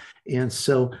them. And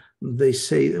so they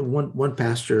say, one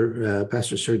pastor,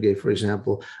 Pastor Sergey, for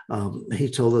example, he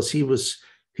told us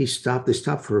they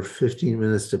stopped for 15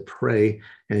 minutes to pray.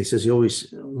 And he says he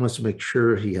always wants to make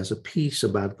sure he has a peace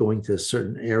about going to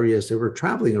certain areas. They were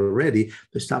traveling already.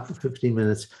 They stopped for 15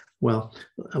 minutes. Well,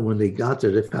 when they got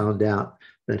there, they found out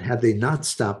that had they not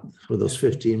stopped for those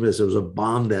 15 minutes, there was a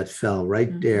bomb that fell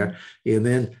right there. And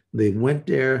then they went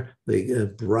there, they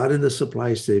brought in the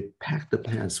supplies, they packed the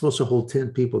pan. It's supposed to hold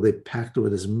 10 people. They packed it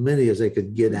with as many as they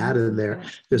could get out of there,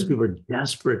 because people were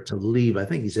desperate to leave. I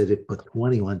think he said they put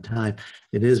 21 time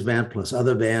in his van plus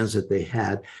other vans that they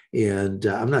had. And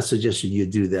I'm not suggesting you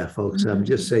do that, folks. I'm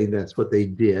just saying that's what they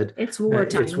did. It's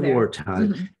wartime. It's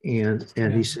wartime. And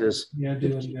he says,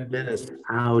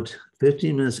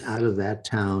 15 minutes out of that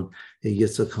town, he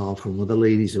gets a call from one of the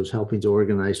ladies that was helping to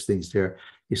organize things there.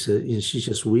 He said, she's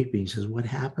just weeping. He says, what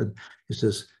happened? He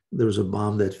says, there was a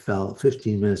bomb that fell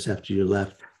 15 minutes after you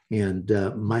left, and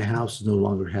my house no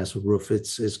longer has a roof.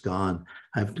 It's gone.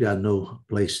 I've got no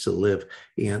place to live.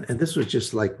 And this was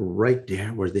just like right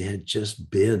there where they had just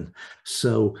been.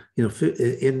 So,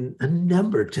 in a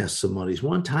number of testimonies,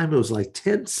 one time it was like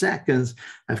 10 seconds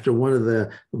after one of the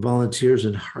volunteers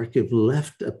in Kharkiv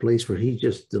left a place where he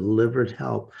just delivered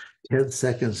help. 10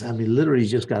 seconds. Literally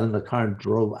just got in the car and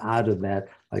drove out of that,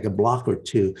 like a block or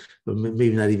two, but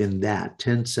maybe not even that.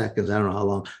 10 seconds. I don't know how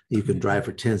long you can drive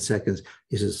for 10 seconds.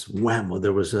 He says, wham, well,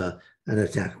 there was an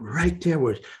attack right there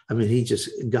where, he just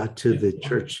got to the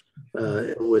church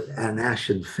with an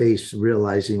ashen face,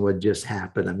 realizing what just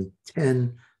happened.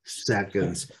 10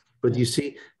 seconds. But you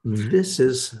see, this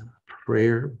is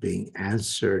prayer being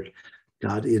answered,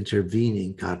 God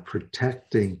intervening, God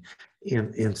protecting.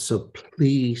 And so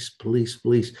please, please,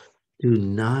 please Do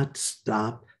not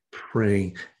stop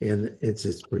praying. And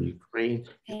it's for Ukraine.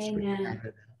 It's for Amen.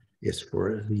 Canada. It's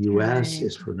for the U.S., Right.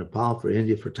 it's for Nepal, for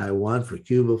India, for Taiwan, for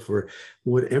Cuba, for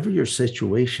whatever your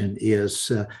situation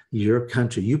is, your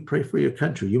country. You pray for your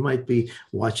country. You might be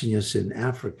watching us in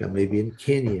Africa, maybe in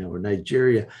Kenya or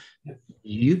Nigeria.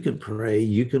 You can pray,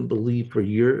 you can believe for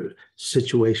your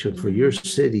situation, for your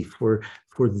city, for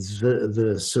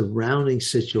the surrounding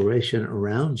situation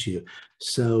around you.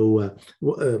 So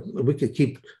we could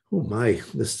keep, oh my,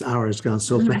 this hour has gone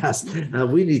so fast.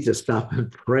 We need to stop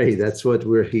and pray. That's what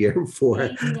we're here for.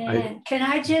 Amen. Can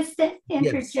I just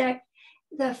interject?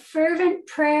 Yes. The fervent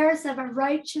prayers of a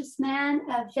righteous man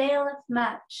availeth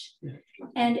much. Yeah.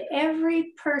 And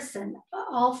every person,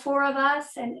 all four of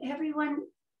us and everyone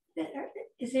that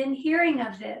is in hearing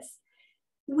of this,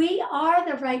 we are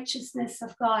the righteousness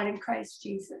of God in Christ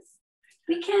Jesus.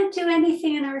 We can't do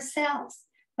anything in ourselves,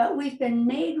 but we've been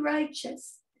made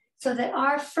righteous so that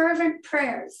our fervent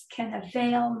prayers can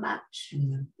avail much.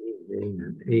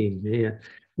 Amen. Amen.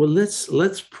 Well,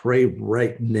 let's pray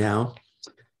right now.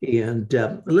 And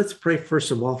let's pray,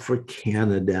 first of all, for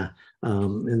Canada.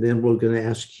 And then we're going to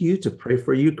ask you to pray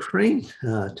for Ukraine,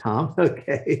 Tom,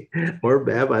 okay, or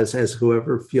Bev, as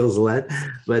whoever feels led.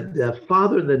 But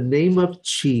Father, in the name of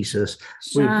Jesus,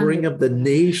 we bring up the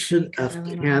nation of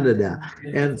Canada.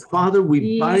 And Father,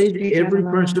 we bind every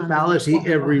principality,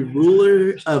 every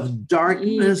ruler of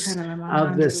darkness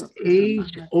of this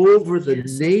age over the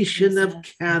nation of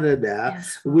Canada.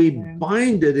 We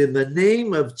bind it in the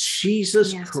name of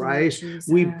Jesus Christ.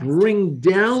 We bring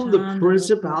down the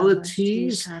principality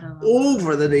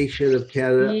over the nation of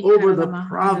Canada, over the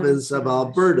province of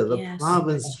Alberta, the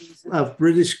province of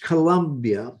British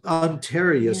Columbia,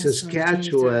 Ontario,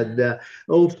 Saskatchewan,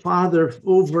 oh Father,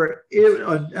 over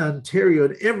Ontario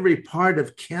and every part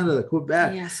of Canada,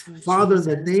 Quebec. Father, in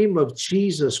the name of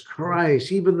Jesus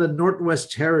Christ, even the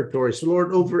Northwest Territories,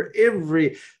 Lord, over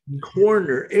every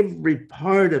corner, every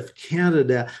part of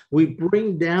Canada, we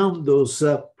bring down those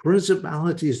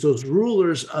principalities, those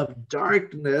rulers of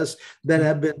darkness that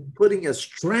have been putting a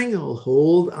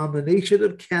stranglehold on the nation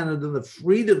of Canada, the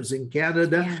freedoms in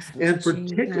Canada, and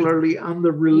particularly on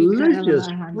the religious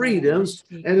freedoms.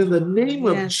 And in the name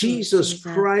of Jesus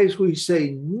Christ, we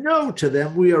say no to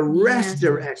them. We arrest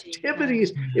their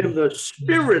activities in the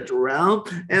spirit realm,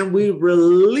 and we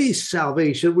release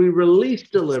salvation. We release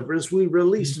deliverance. We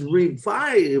release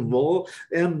revival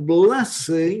and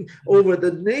blessing over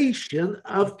the nation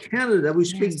of Canada. We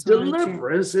speak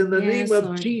deliverance in the name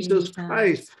of Jesus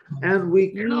Christ, and we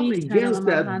come against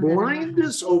that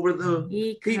blindness over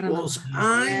the people's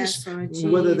eyes,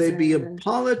 whether they be in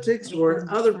politics or in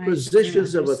other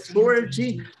positions of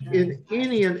authority in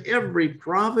any and every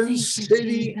province,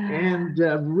 city, and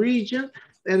region.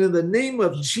 And in the name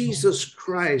of Jesus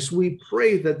Christ, we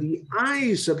pray that the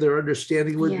eyes of their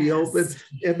understanding would be open,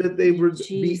 and that they would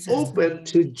be open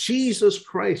to Jesus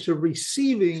Christ, or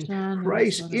receiving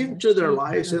Christ into their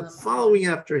lives and following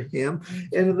after him.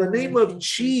 And in the name of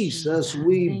Jesus,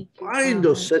 we bind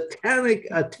those satanic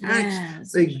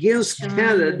attacks against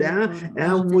Canada,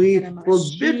 and we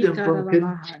forbid them from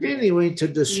continuing to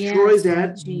destroy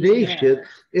that nation.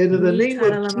 And in the name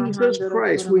of Jesus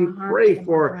Christ, we pray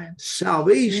for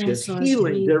salvation,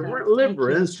 healing,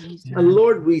 deliverance. And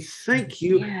Lord, we thank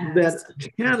you that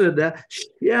Canada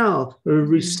shall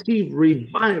receive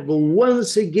revival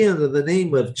once again in the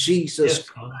name of Jesus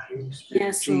Christ.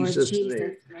 Yes, Jesus'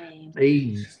 name.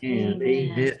 Amen.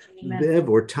 Amen. Bev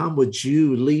or Tom, would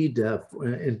you lead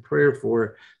in prayer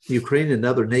for Ukraine and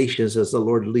other nations as the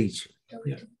Lord leads you?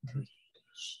 Yeah.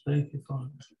 Thank you,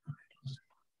 Father.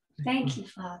 Thank you,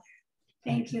 Father.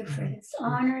 Thank you for this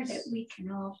honor that we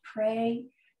can all pray,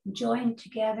 join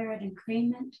together in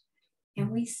agreement,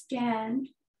 and we stand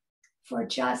for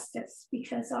justice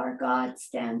because our God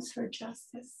stands for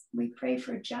justice. We pray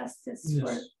for justice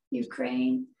for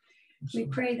Ukraine. We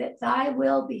pray that thy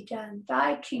will be done,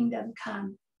 thy kingdom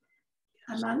come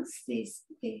amongst these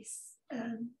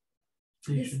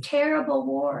terrible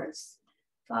wars,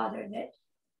 Father, that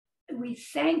we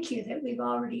thank you that we've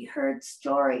already heard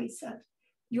stories of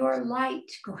your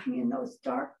light going in those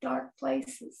dark, dark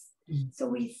places. So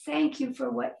we thank you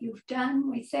for what you've done.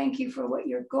 We thank you for what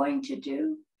you're going to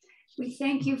do. We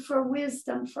thank you for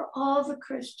wisdom for all the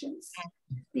Christians,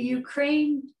 the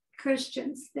Ukraine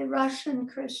Christians, the Russian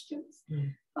Christians.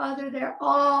 Father, they're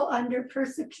all under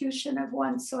persecution of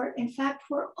one sort. In fact,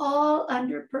 we're all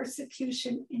under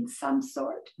persecution in some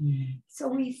sort. So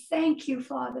we thank you,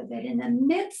 Father, that in the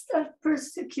midst of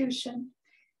persecution,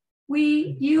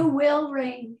 you will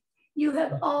reign. You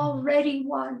have already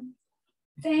won.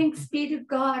 Thanks be to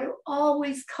God who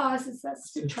always causes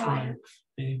us to triumph.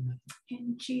 Amen.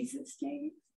 In Jesus'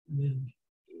 name. Amen.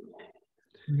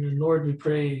 And Lord, we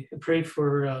pray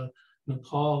for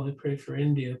Nepal, we pray for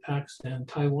India, Pakistan,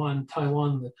 Taiwan,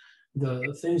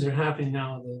 the things that are happening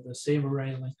now, the saber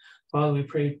rattling. Father, we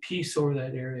pray peace over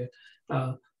that area.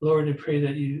 Lord, I pray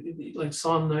that you, like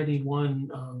Psalm 91,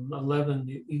 11,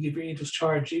 you give your angels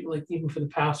charge, even for the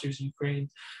pastors in Ukraine.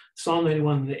 Psalm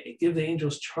 91, they give the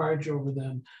angels charge over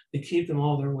them. They keep them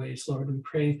all their ways, Lord. We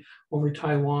pray over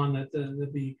Taiwan that there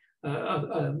be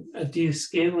a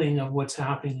de-scaling of what's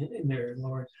happening in there,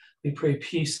 Lord. We pray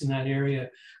peace in that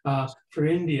area. For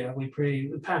India, we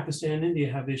pray Pakistan and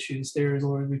India have issues there,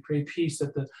 Lord. We pray peace,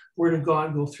 that the word of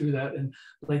God go through that. And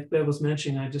like Bev was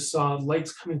mentioning, I just saw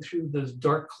lights coming through this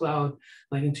dark cloud,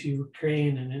 like into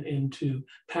Ukraine and into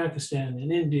Pakistan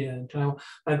and India and Taiwan.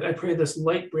 I pray this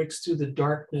light breaks through the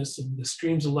darkness and the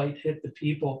streams of light hit the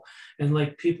people, and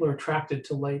like people are attracted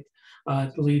to light.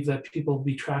 I believe that people will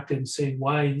be attracted and say,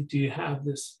 why do you have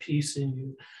this peace in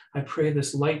you? I pray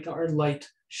this light, our light,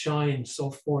 shine so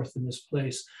forth in this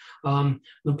place.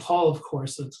 Nepal, of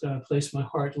course, that's got a place in my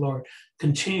heart, Lord.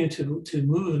 Continue to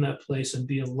move in that place and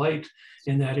be a light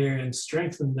in that area, and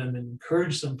strengthen them and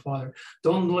encourage them, Father.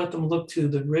 Don't let them look to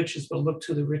the riches, but look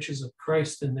to the riches of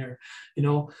Christ in there.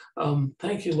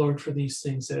 Thank you, Lord, for these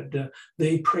things that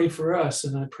they pray for us.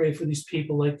 And I pray for these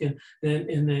people like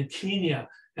in Kenya,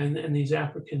 and these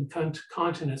African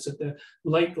continents, that the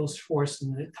light goes forth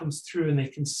and it comes through and they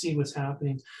can see what's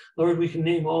happening. Lord, we can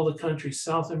name all the countries: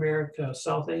 South America,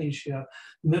 South Asia,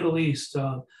 Middle East.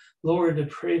 Lord, to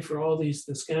pray for all the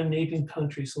Scandinavian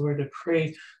countries. Lord, to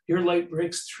pray your light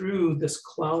breaks through this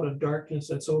cloud of darkness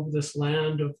that's over this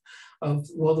land of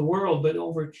the world, but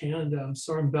over Canada. I'm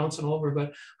sorry, I'm bouncing over,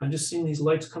 but I'm just seeing these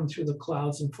lights come through the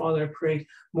clouds. And Father, I pray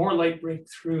more light break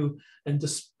through and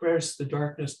disperse the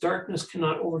darkness. Darkness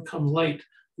cannot overcome light.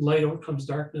 Light overcomes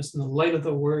darkness, and the light of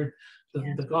the word,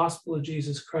 the gospel of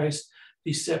Jesus Christ,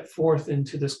 be set forth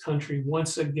into this country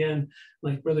once again.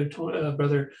 Like Brother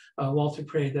Walter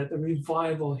prayed, that the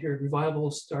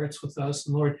revival starts with us.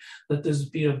 And Lord, let this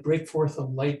be a break forth of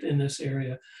light in this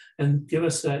area, and give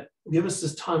us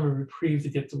this time of reprieve to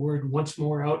get the word once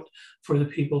more out for the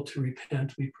people to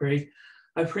repent. We pray.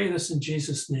 I pray this in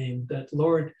Jesus' name, that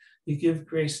Lord, you give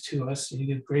grace to us, and you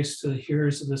give grace to the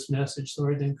hearers of this message,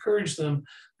 Lord, to encourage them,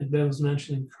 like Ben was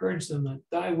mentioning, encourage them that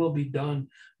thy will be done,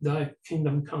 thy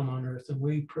kingdom come on earth. And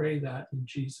we pray that in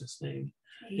Jesus' name.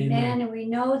 Amen. And we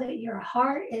know that your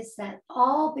heart is that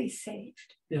all be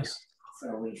saved. Yes.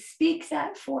 So we speak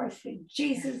that forth in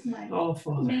Jesus' name. Oh,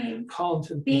 Father, name. Call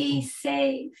to be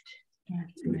saved. In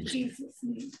Amen. Jesus'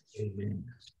 name. Amen.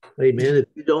 Amen. If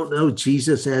you don't know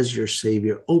Jesus as your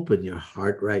Savior, open your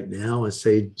heart right now and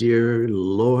say, dear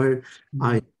Lord,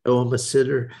 I know I'm a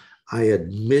sinner. I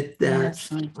admit that.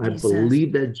 Yes, I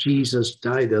believe that Jesus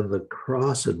died on the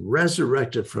cross and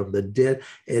resurrected from the dead.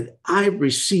 And I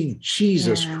received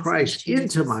Jesus Christ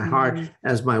into my heart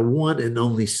as my one and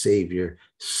only Savior.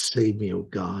 Save me, oh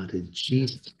God, in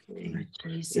Jesus' name.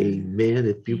 Amen.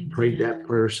 If you prayed that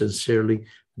prayer sincerely,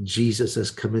 Jesus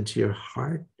has come into your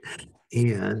heart,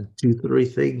 and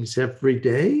 2-3 things every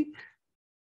day.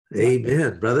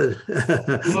 Amen, brother.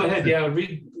 Go ahead. Yeah.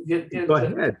 Go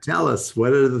ahead. Tell us,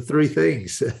 what are the 3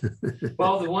 things?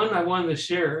 Well, the one I wanted to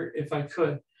share, if I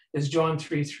could, is John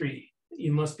 3:3.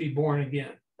 You must be born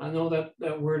again. I know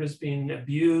that word is being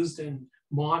abused and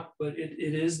mocked, but it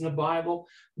is in the Bible.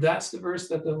 That's the verse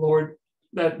that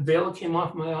that veil came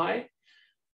off my eye.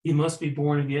 You must be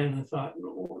born again. I thought,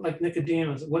 like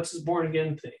Nicodemus, what's this born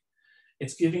again thing?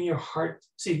 It's giving your heart.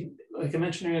 See, like I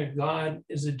mentioned earlier, God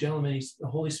is a gentleman. The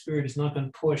Holy Spirit is not going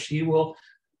to push. He will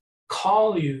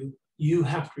call you. You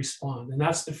have to respond. And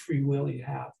that's the free will you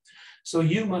have. So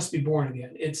you must be born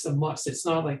again. It's a must. It's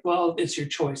not like, well, it's your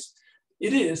choice.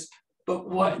 It is. But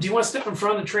what do you want to step in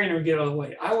front of the train or get out of the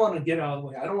way? I want to get out of the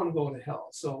way. I don't want to go to hell.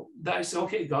 So I said,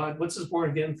 okay, God, what's this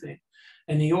born again thing?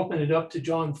 And he opened it up to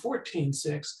John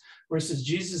 14:6, where it says,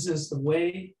 Jesus is the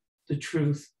way, the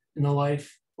truth, and the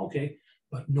life. Okay,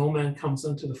 but no man comes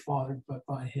unto the Father but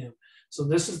by him. So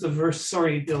this is the verse.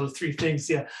 Sorry, the 3 things.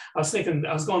 Yeah, I was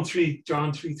going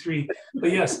John 3:3.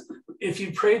 But yes, if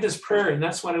you pray this prayer, and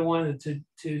that's what I wanted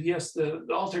to yes, the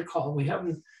altar call. We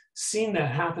haven't seen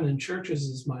that happen in churches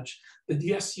as much. But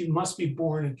yes, you must be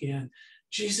born again.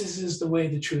 Jesus is the way,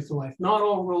 the truth, and life. Not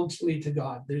all roads lead to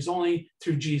God. There's only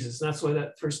through Jesus. That's why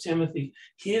that 1 Timothy,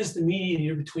 he is the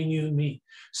mediator between you and me.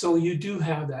 So you do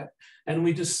have that. And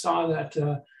we just saw that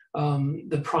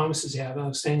the promises you have. I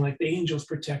was saying, like the angels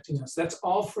protecting us. That's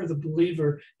all for the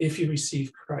believer if you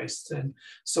receive Christ. And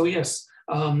so, yes,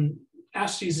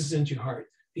 ask Jesus into your heart.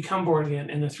 Become born again.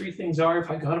 And the three things are, if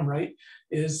I got them right,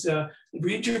 is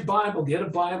read your Bible, get a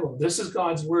Bible. This is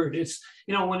God's word. It's,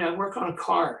 when I work on a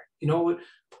car,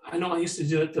 I know I used to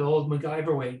do it the old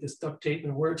MacGyver way, this duct tape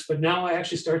and it works, but now I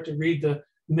actually start to read the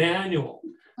manual.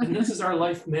 And this is our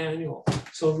life manual.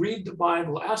 So read the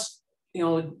Bible. Ask,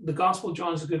 the Gospel of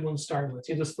John is a good one to start with.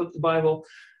 You just flip the Bible,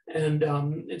 and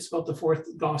it's about the fourth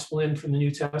gospel in from the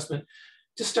New Testament.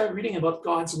 Just start reading about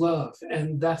God's love,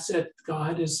 and that's it.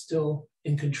 God is still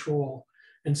in control.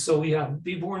 And so,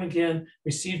 be born again,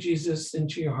 receive Jesus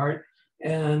into your heart.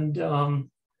 And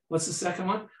what's the second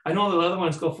one? I know the other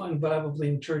one's go find a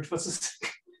Bible-believing church. What's the second?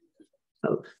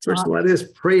 First one is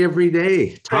pray every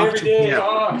day. Pray every day.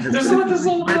 This is what this is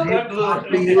all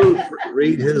about.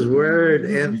 Read his word.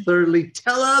 And thirdly,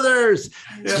 tell others.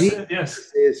 Yes,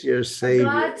 Jesus is your Savior.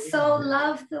 God so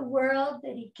loved the world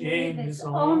that he gave his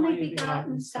only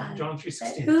begotten Son, John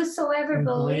that whosoever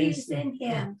believes in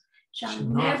him shall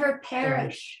never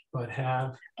perish, but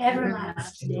have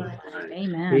everlasting life.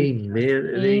 Amen.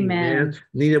 Amen. And amen.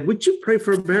 Nina, would you pray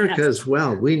for America as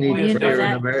well? We need prayer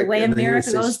in America. The way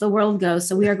America goes, the world goes.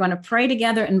 So we are going to pray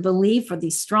together and believe for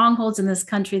these strongholds in this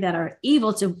country that are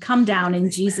evil to come down in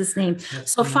Jesus' name.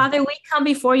 So, Father, we come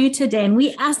before you today and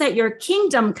we ask that your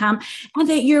kingdom come and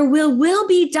that your will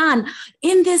be done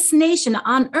in this nation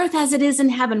on earth as it is in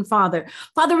heaven, Father.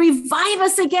 Father, revive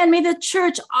us again. May the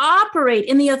church operate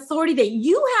in the authority that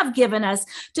you have given us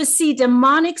to see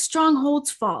demonic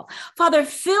strongholds fall. Father,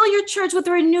 fill your church with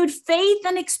renewed faith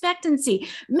and expectancy.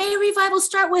 May revival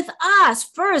start with us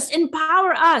first.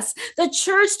 Empower us, the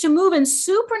church, to move in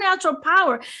supernatural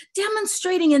power,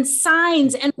 demonstrating in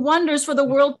signs and wonders for the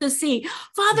world to see.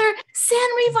 Father,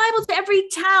 send revival to every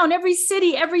town, every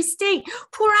city, every state.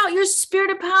 Pour out your spirit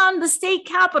upon the state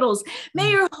capitals. May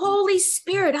your Holy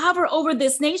Spirit hover over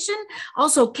this nation,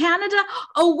 also Canada,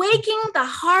 awakening the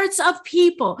hearts of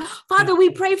people. Father, we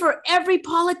pray for every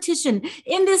politician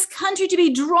in this country to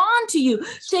be drawn to you,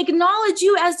 to acknowledge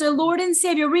you as their Lord and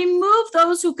Savior. Remove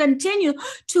those who continue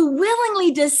to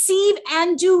willingly deceive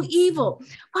and do evil.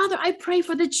 Father, I pray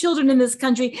for the children in this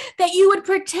country that you would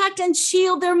protect and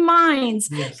shield their minds.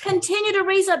 Yes. Continue to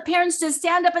raise up parents to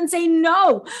stand up and say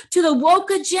no to the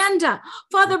woke agenda.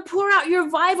 Father, pour out your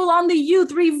revival on the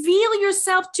youth. Reveal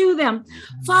yourself to them.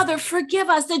 Father, forgive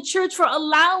us, the church, for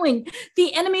allowing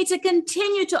the enemy to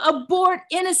continue to abort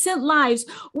innocent lives.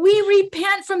 We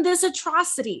repent from this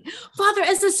atrocity. Father,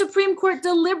 as the Supreme Court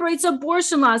deliberates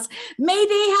abortion laws, may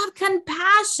they have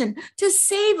compassion to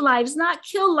save lives, not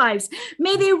kill lives.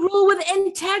 May they rule with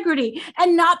integrity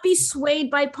and not be swayed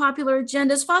by popular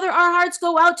agendas. Father, our hearts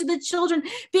go out to the children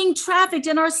being trafficked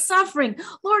and are suffering.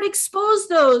 Lord, expose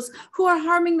those who are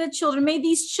harming the children. May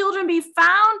these children be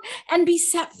found and be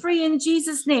set free in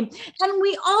Jesus' name. And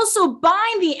we also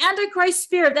bind the Antichrist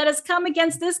spirit that has come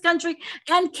against this country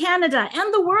and Canada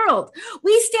and the world.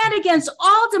 We stand against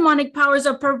all demonic powers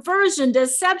of perversion,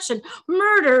 deception,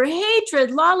 murder,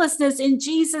 hatred, lawlessness in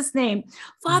Jesus' name.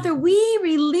 Father, we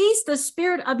release the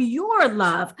spirit of your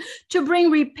love to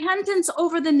bring repentance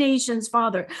over the nations,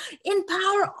 Father.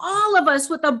 Empower all of us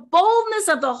with the boldness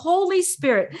of the Holy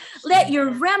Spirit. Let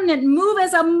your remnant move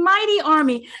as a mighty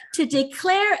army to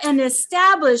declare and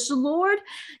establish, Lord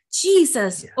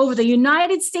Jesus, over the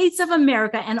United States of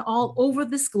America and all over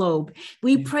this globe.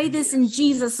 We pray this in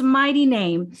Jesus' mighty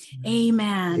name.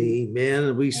 Amen. Amen.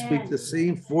 And we speak the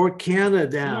same for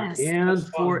Canada and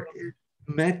for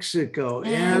Mexico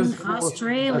and for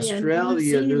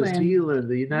Australia, New Zealand,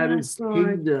 the United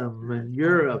Kingdom, and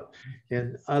Europe,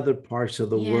 and other parts of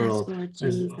the world.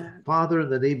 And Father, in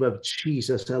the name of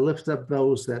Jesus, I lift up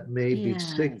those that may be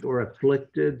sick or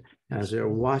afflicted as they're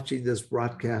watching this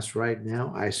broadcast right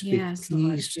now. I speak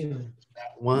peace to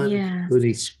that one who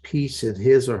needs peace in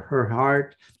his or her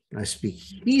heart. I speak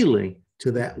healing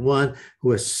to that one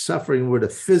who is suffering with a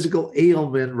physical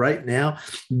ailment right now.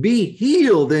 Be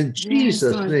healed in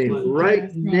Jesus' name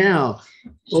right now.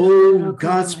 Oh,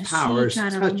 God's power is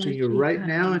touching you right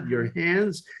now in your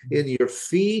hands, in your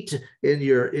feet, in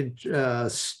your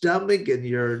stomach, in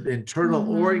your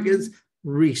internal organs.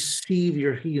 Receive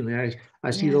your healing. I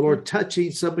see the Lord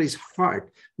touching somebody's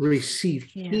heart. Receive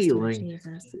healing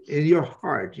in your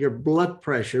heart, your blood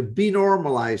pressure. Be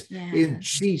normalized in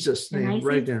Jesus' name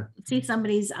right now. See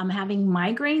somebody's having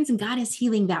migraines, and God is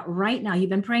healing that right now.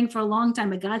 You've been praying for a long time,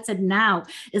 but God said now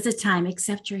is the time.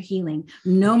 Accept your healing.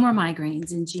 No more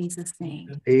migraines in Jesus'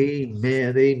 name.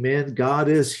 Amen. Amen. God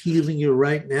is healing you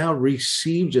right now.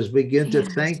 Receive. Just begin to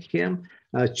thank him.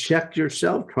 Check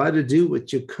yourself. Try to do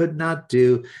what you could not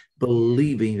do.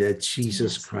 believing that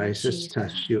Jesus Christ has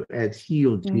touched you and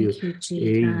healed you.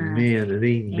 Amen and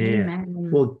amen.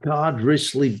 Well, God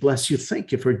richly bless you.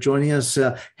 Thank you for joining us.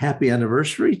 Happy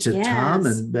anniversary to Tom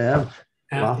and Bev.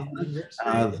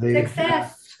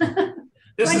 Success.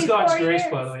 This is God's grace,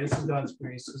 by the way. This is God's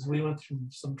grace, because we went through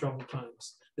some troubled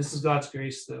times. This is God's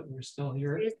grace that we're still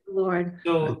here. Praise the Lord.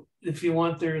 So if you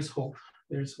want, there's hope.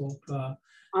 There's hope.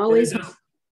 Always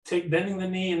take bending the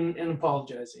knee and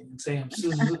apologizing and saying,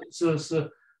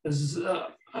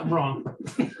 I'm wrong.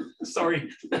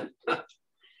 Sorry.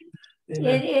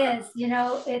 It is,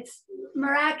 it's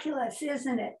miraculous,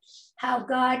 isn't it? How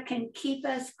God can keep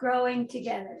us growing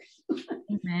together.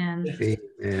 Amen.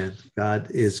 Amen. God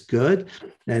is good,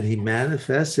 and he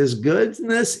manifests his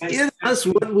goodness in us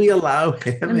when we allow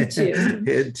him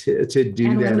to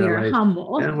do and that. When we are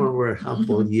humble. And when we're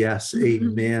humble, yes.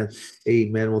 Amen.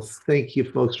 Amen. Well, thank you,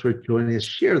 folks, for joining us.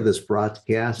 Share this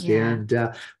broadcast, and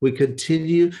we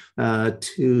continue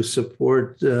to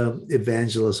support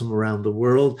evangelism around the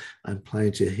world. I'm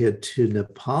planning to head to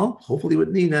Nepal, hopefully with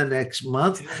Nina next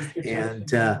month, and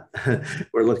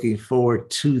we're looking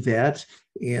forward to that.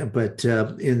 But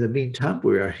in the meantime,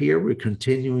 we are here. We're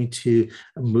continuing to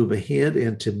move ahead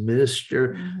and to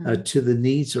minister to the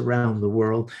needs around the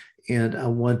world. And I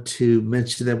want to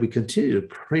mention that we continue to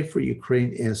pray for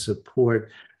Ukraine and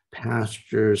support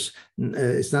pastors.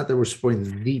 It's not that we're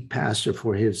supporting the pastor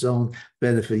for his own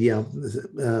benefit.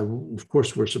 Of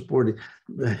course, we're supporting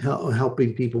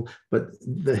helping people, but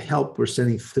the help we're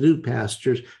sending through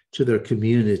pastors to their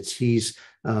communities.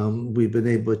 We've been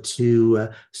able to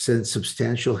send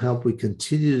substantial help. We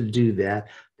continue to do that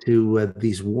to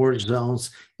these war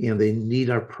zones, and they need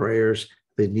our prayers.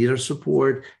 They need our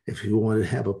support. If you want to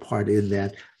have a part in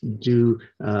that, you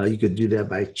could do that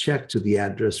by check to the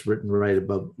address written right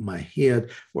above my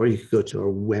head, or you could go to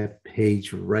our webpage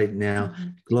right now,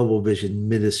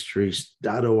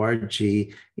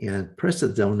 globalvisionministries.org, and press the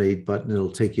donate button.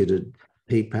 It'll take you to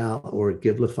PayPal or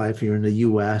Givelify if you're in the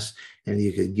U.S., and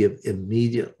you can give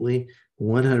immediately.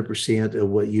 100% of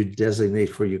what you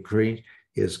designate for Ukraine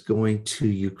is going to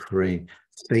Ukraine.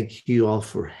 Thank you all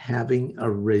for having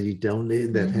already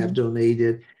donated, that have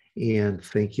donated, and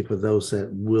thank you for those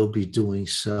that will be doing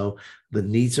so. The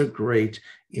needs are great,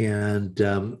 and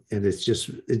it's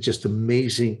just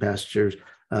amazing, pastors.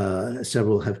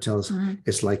 Several have told us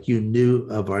it's like you knew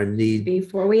of our need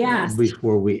before we asked.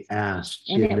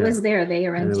 And it was there. They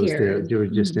are in tears. They were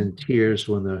just in tears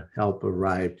when the help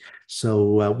arrived.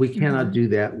 So we cannot do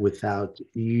that without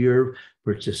your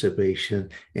participation,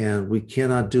 and we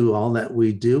cannot do all that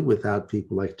we do without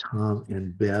people like Tom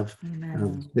and Bev,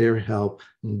 their help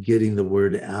in getting the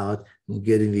word out and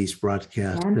getting these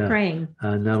broadcasts, and praying.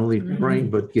 Not only praying,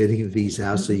 but getting these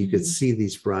out so you could see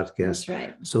these broadcasts. That's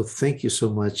right. So thank you so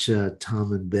much,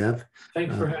 Tom and Bev.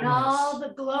 Thanks for having us. All the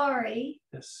glory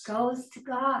goes to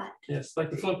God. Yes, like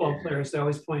the football players, they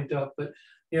always point up, but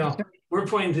we're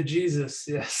pointing to Jesus.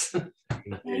 Yes.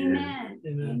 Amen.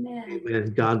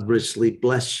 And God richly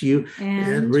bless you.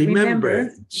 And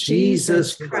remember,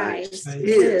 Jesus Christ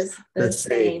is the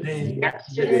same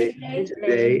yesterday,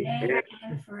 today,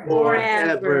 and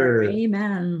forever.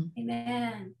 Amen.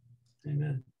 Amen.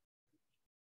 Amen.